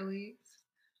 Mother Elise,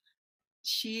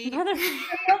 she Mother,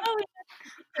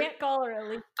 can't call her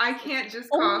Elise. I can't just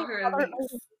call Only her Mother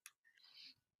Elise.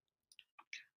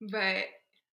 But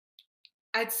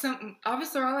at some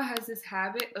Avasarala has this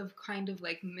habit of kind of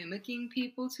like mimicking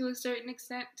people to a certain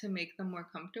extent to make them more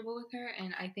comfortable with her,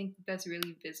 and I think that's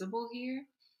really visible here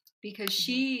because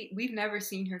we've never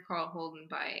seen her call Holden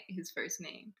by his first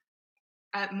name.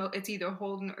 It's either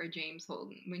Holden or James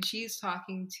Holden. When she's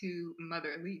talking to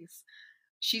Mother Elise,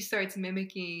 she starts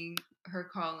mimicking her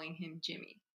calling him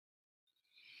Jimmy,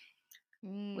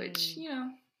 which, you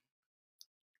know,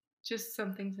 just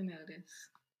something to notice.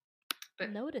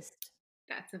 But noticed.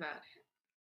 that's about it.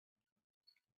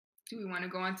 Do we want to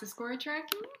go on to score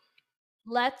tracking?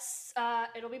 Let's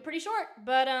it'll be pretty short,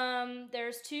 but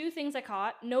there's 2 things I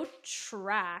caught. No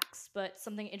tracks, but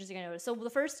something interesting I noticed. So the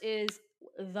first is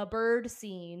the bird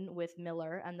scene with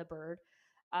Miller and the bird.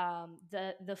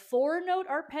 The 4-note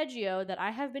arpeggio that I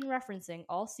have been referencing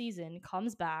all season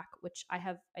comes back, which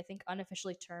I think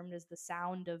unofficially termed as the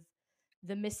sound of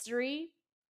the mystery.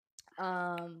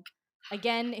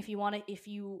 Again, if you want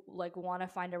to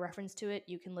find a reference to it,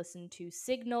 you can listen to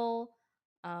Signal,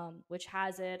 which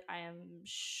has it. I am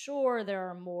sure there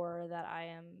are more that I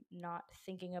am not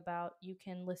thinking about. You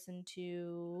can listen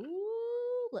to.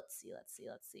 Let's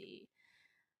see.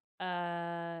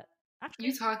 Actually,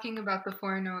 You talking about the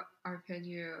 4-note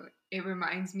arpeggio, it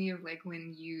reminds me of like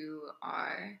when you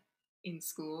are in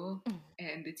school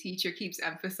and the teacher keeps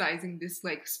emphasizing this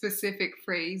like specific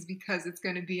phrase because it's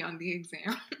going to be on the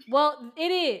exam. Well, it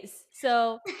is.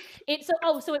 So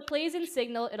it plays in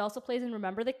Signal. It also plays in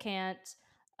Remember the Can't.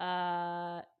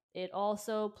 It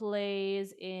also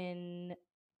plays in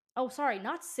sorry,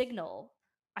 not Signal.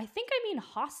 I think I mean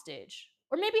Hostage.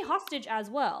 Or maybe Hostage as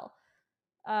well.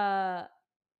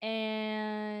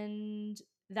 And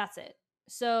that's it.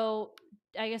 So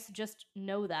I guess just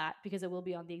know that because it will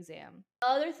be on the exam. The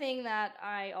other thing that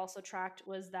I also tracked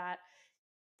was that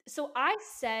so I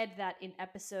said that in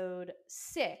episode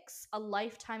 6, A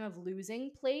Lifetime of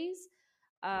Losing plays,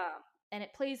 and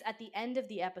it plays at the end of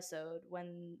the episode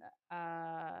when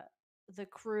the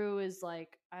crew is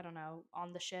like, I don't know,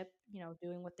 on the ship,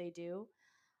 doing what they do.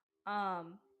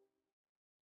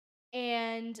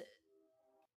 And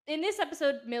in this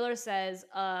episode, Miller says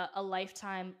A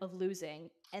Lifetime of Losing.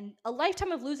 And A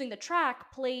Lifetime of Losing, the track,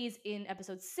 plays in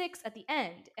episode 6 at the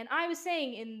end. And I was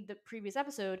saying in the previous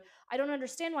episode, I don't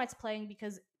understand why it's playing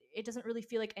because it doesn't really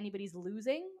feel like anybody's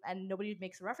losing and nobody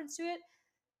makes a reference to it.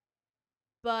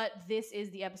 But this is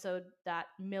the episode that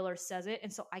Miller says it.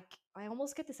 And so I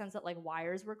almost get the sense that like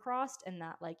wires were crossed and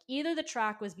that like either the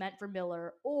track was meant for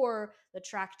Miller or the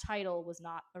track title was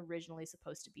not originally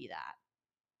supposed to be that.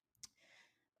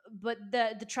 But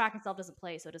the track itself doesn't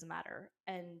play, so it doesn't matter.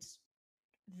 And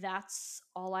that's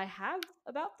all I have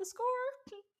about the score.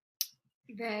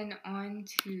 Then on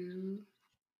to,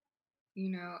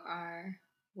 our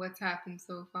what's happened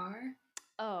so far.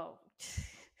 Oh.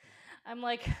 I'm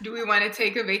like, do we want to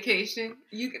take a vacation?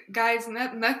 You guys,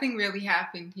 nothing really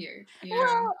happened here.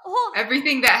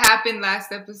 Everything that happened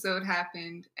last episode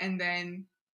happened, and then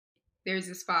there's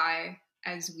a spy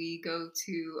as we go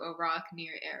to a rock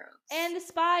near Eros. And the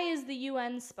spy is the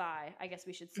UN spy, I guess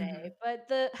we should say. But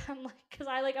I'm like, because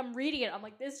I'm reading it, I'm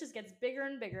like, this just gets bigger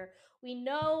and bigger. We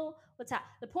know what's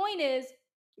happening. The point is,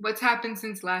 what's happened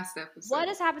since last episode? What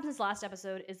has happened since last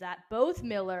episode is that both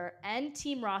Miller and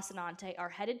Team Rocinante are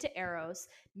headed to Eros.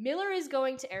 Miller is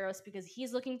going to Eros because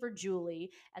he's looking for Julie,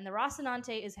 and the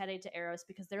Rocinante is headed to Eros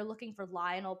because they're looking for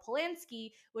Lionel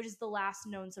Polanski, which is the last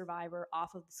known survivor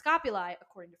off of the Scopuli,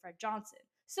 according to Fred Johnson.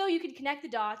 So you can connect the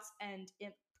dots and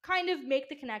kind of make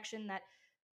the connection that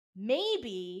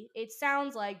maybe it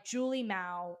sounds like Julie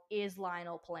Mao is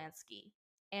Lionel Polanski.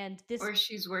 And this, or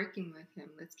she's working with him.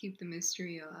 Let's keep the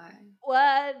mystery alive.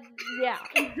 Well, yeah.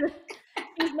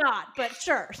 She's not, but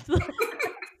sure. Say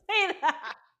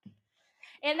that.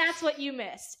 And that's what you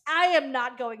missed. I am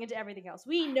not going into everything else.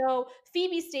 We know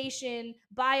Phoebe Station,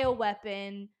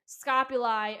 bioweapon,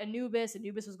 Scopuli, Anubis.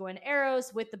 Anubis was going to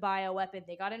Eros with the bioweapon.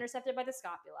 They got intercepted by the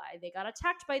Scopuli. They got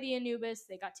attacked by the Anubis.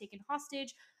 They got taken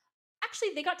hostage.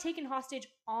 Actually, they got taken hostage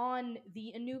on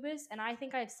the Anubis, and I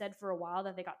think I've said for a while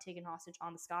that they got taken hostage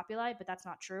on the Scopuli, but that's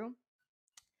not true.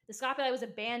 The Scopuli was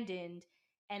abandoned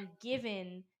and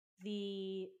given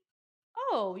you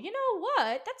know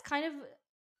what? That's kind of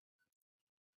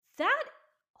that.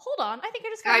 hold on, I think I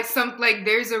just got Like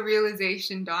there's a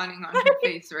realization dawning on her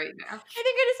face right now. I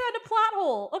think I just had a plot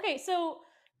hole. Okay, so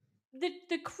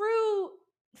the crew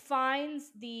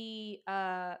finds the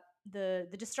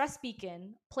distress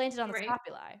beacon planted on the Right.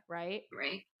 scopuli, right?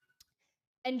 Right.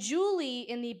 And Julie,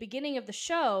 in the beginning of the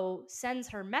show, sends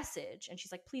her message, and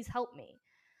she's like, "Please help me."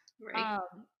 Right.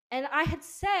 And I had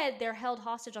said they're held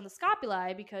hostage on the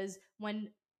scopuli because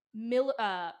when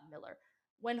Miller,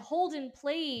 when Holden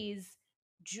plays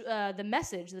the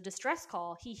message, the distress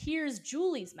call, he hears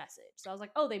Julie's message. So I was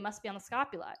like, "Oh, they must be on the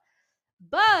scopuli."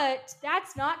 But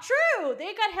that's not true.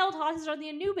 They got held hostage on the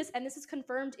Anubis, and this is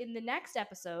confirmed in the next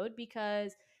episode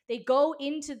because they go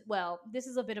into, well, this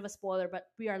is a bit of a spoiler, but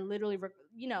we are literally,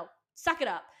 suck it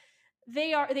up.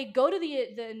 They go to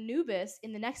the Anubis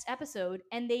in the next episode,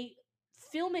 and they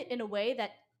film it in a way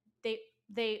that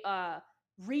they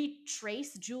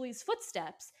retrace Julie's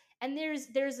footsteps. And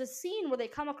there's a scene where they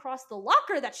come across the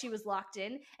locker that she was locked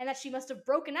in and that she must have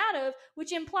broken out of,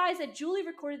 which implies that Julie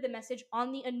recorded the message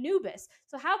on the Anubis.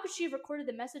 So how could she have recorded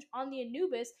the message on the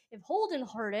Anubis if Holden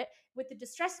heard it with the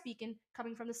distress beacon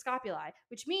coming from the scopuli?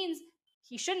 Which means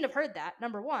he shouldn't have heard that,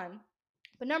 number one.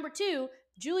 But number two,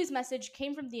 Julie's message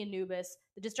came from the Anubis.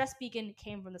 The distress beacon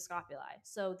came from the scopuli.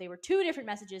 So they were two different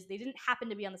messages. They didn't happen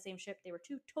to be on the same ship. They were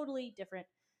two totally different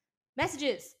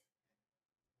messages.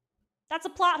 That's a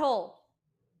plot hole.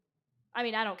 I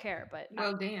mean, I don't care, but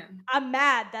well, damn. I'm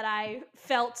mad that I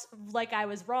felt like I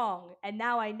was wrong, and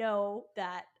now I know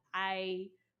that I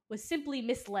was simply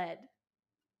misled.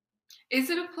 Is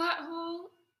it a plot hole,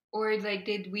 or like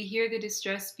did we hear the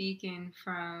distress beacon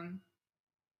from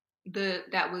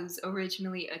that was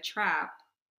originally a trap,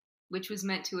 which was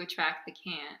meant to attract the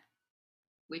Cant,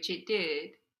 which it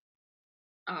did,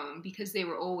 because they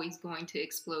were always going to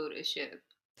explode a ship.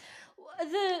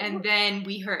 And then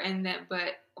we heard,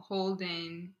 but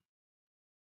Holden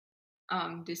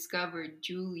discovered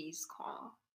Julie's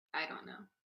call. I don't know.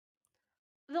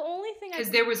 The only thing, because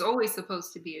there was always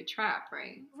supposed to be a trap,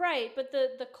 right? Right, but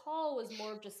the call was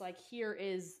more of just like, here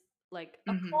is like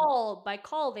a call. By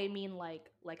call they mean like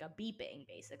a beeping,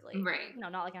 basically, right?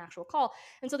 Not like an actual call.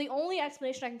 And so the only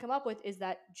explanation I can come up with is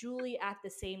that Julie at the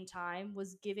same time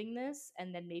was giving this,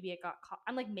 and then maybe it got caught.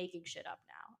 I'm like making shit up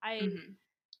now.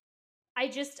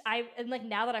 And like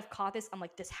now that I've caught this, I'm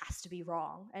like, this has to be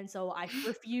wrong, and so I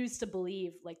refuse to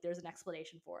believe like there's an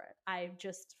explanation for it. I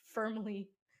just firmly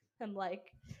am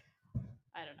like,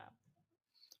 I don't know.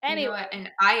 Anyway, you know what?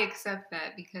 And I accept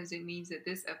that because it means that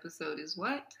this episode is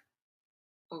what?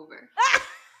 Over.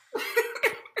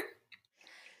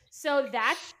 So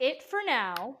that's it for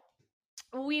now.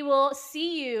 We will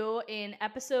see you in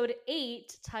episode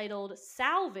 8 titled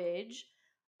Salvage.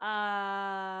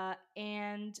 And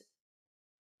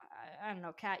I don't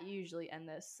know, Kat, you usually end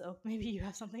this, so maybe you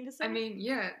have something to say. I mean,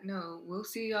 yeah, no, we'll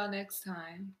see y'all next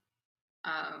time.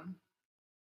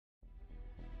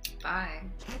 Bye.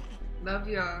 Love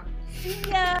y'all. See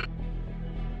ya.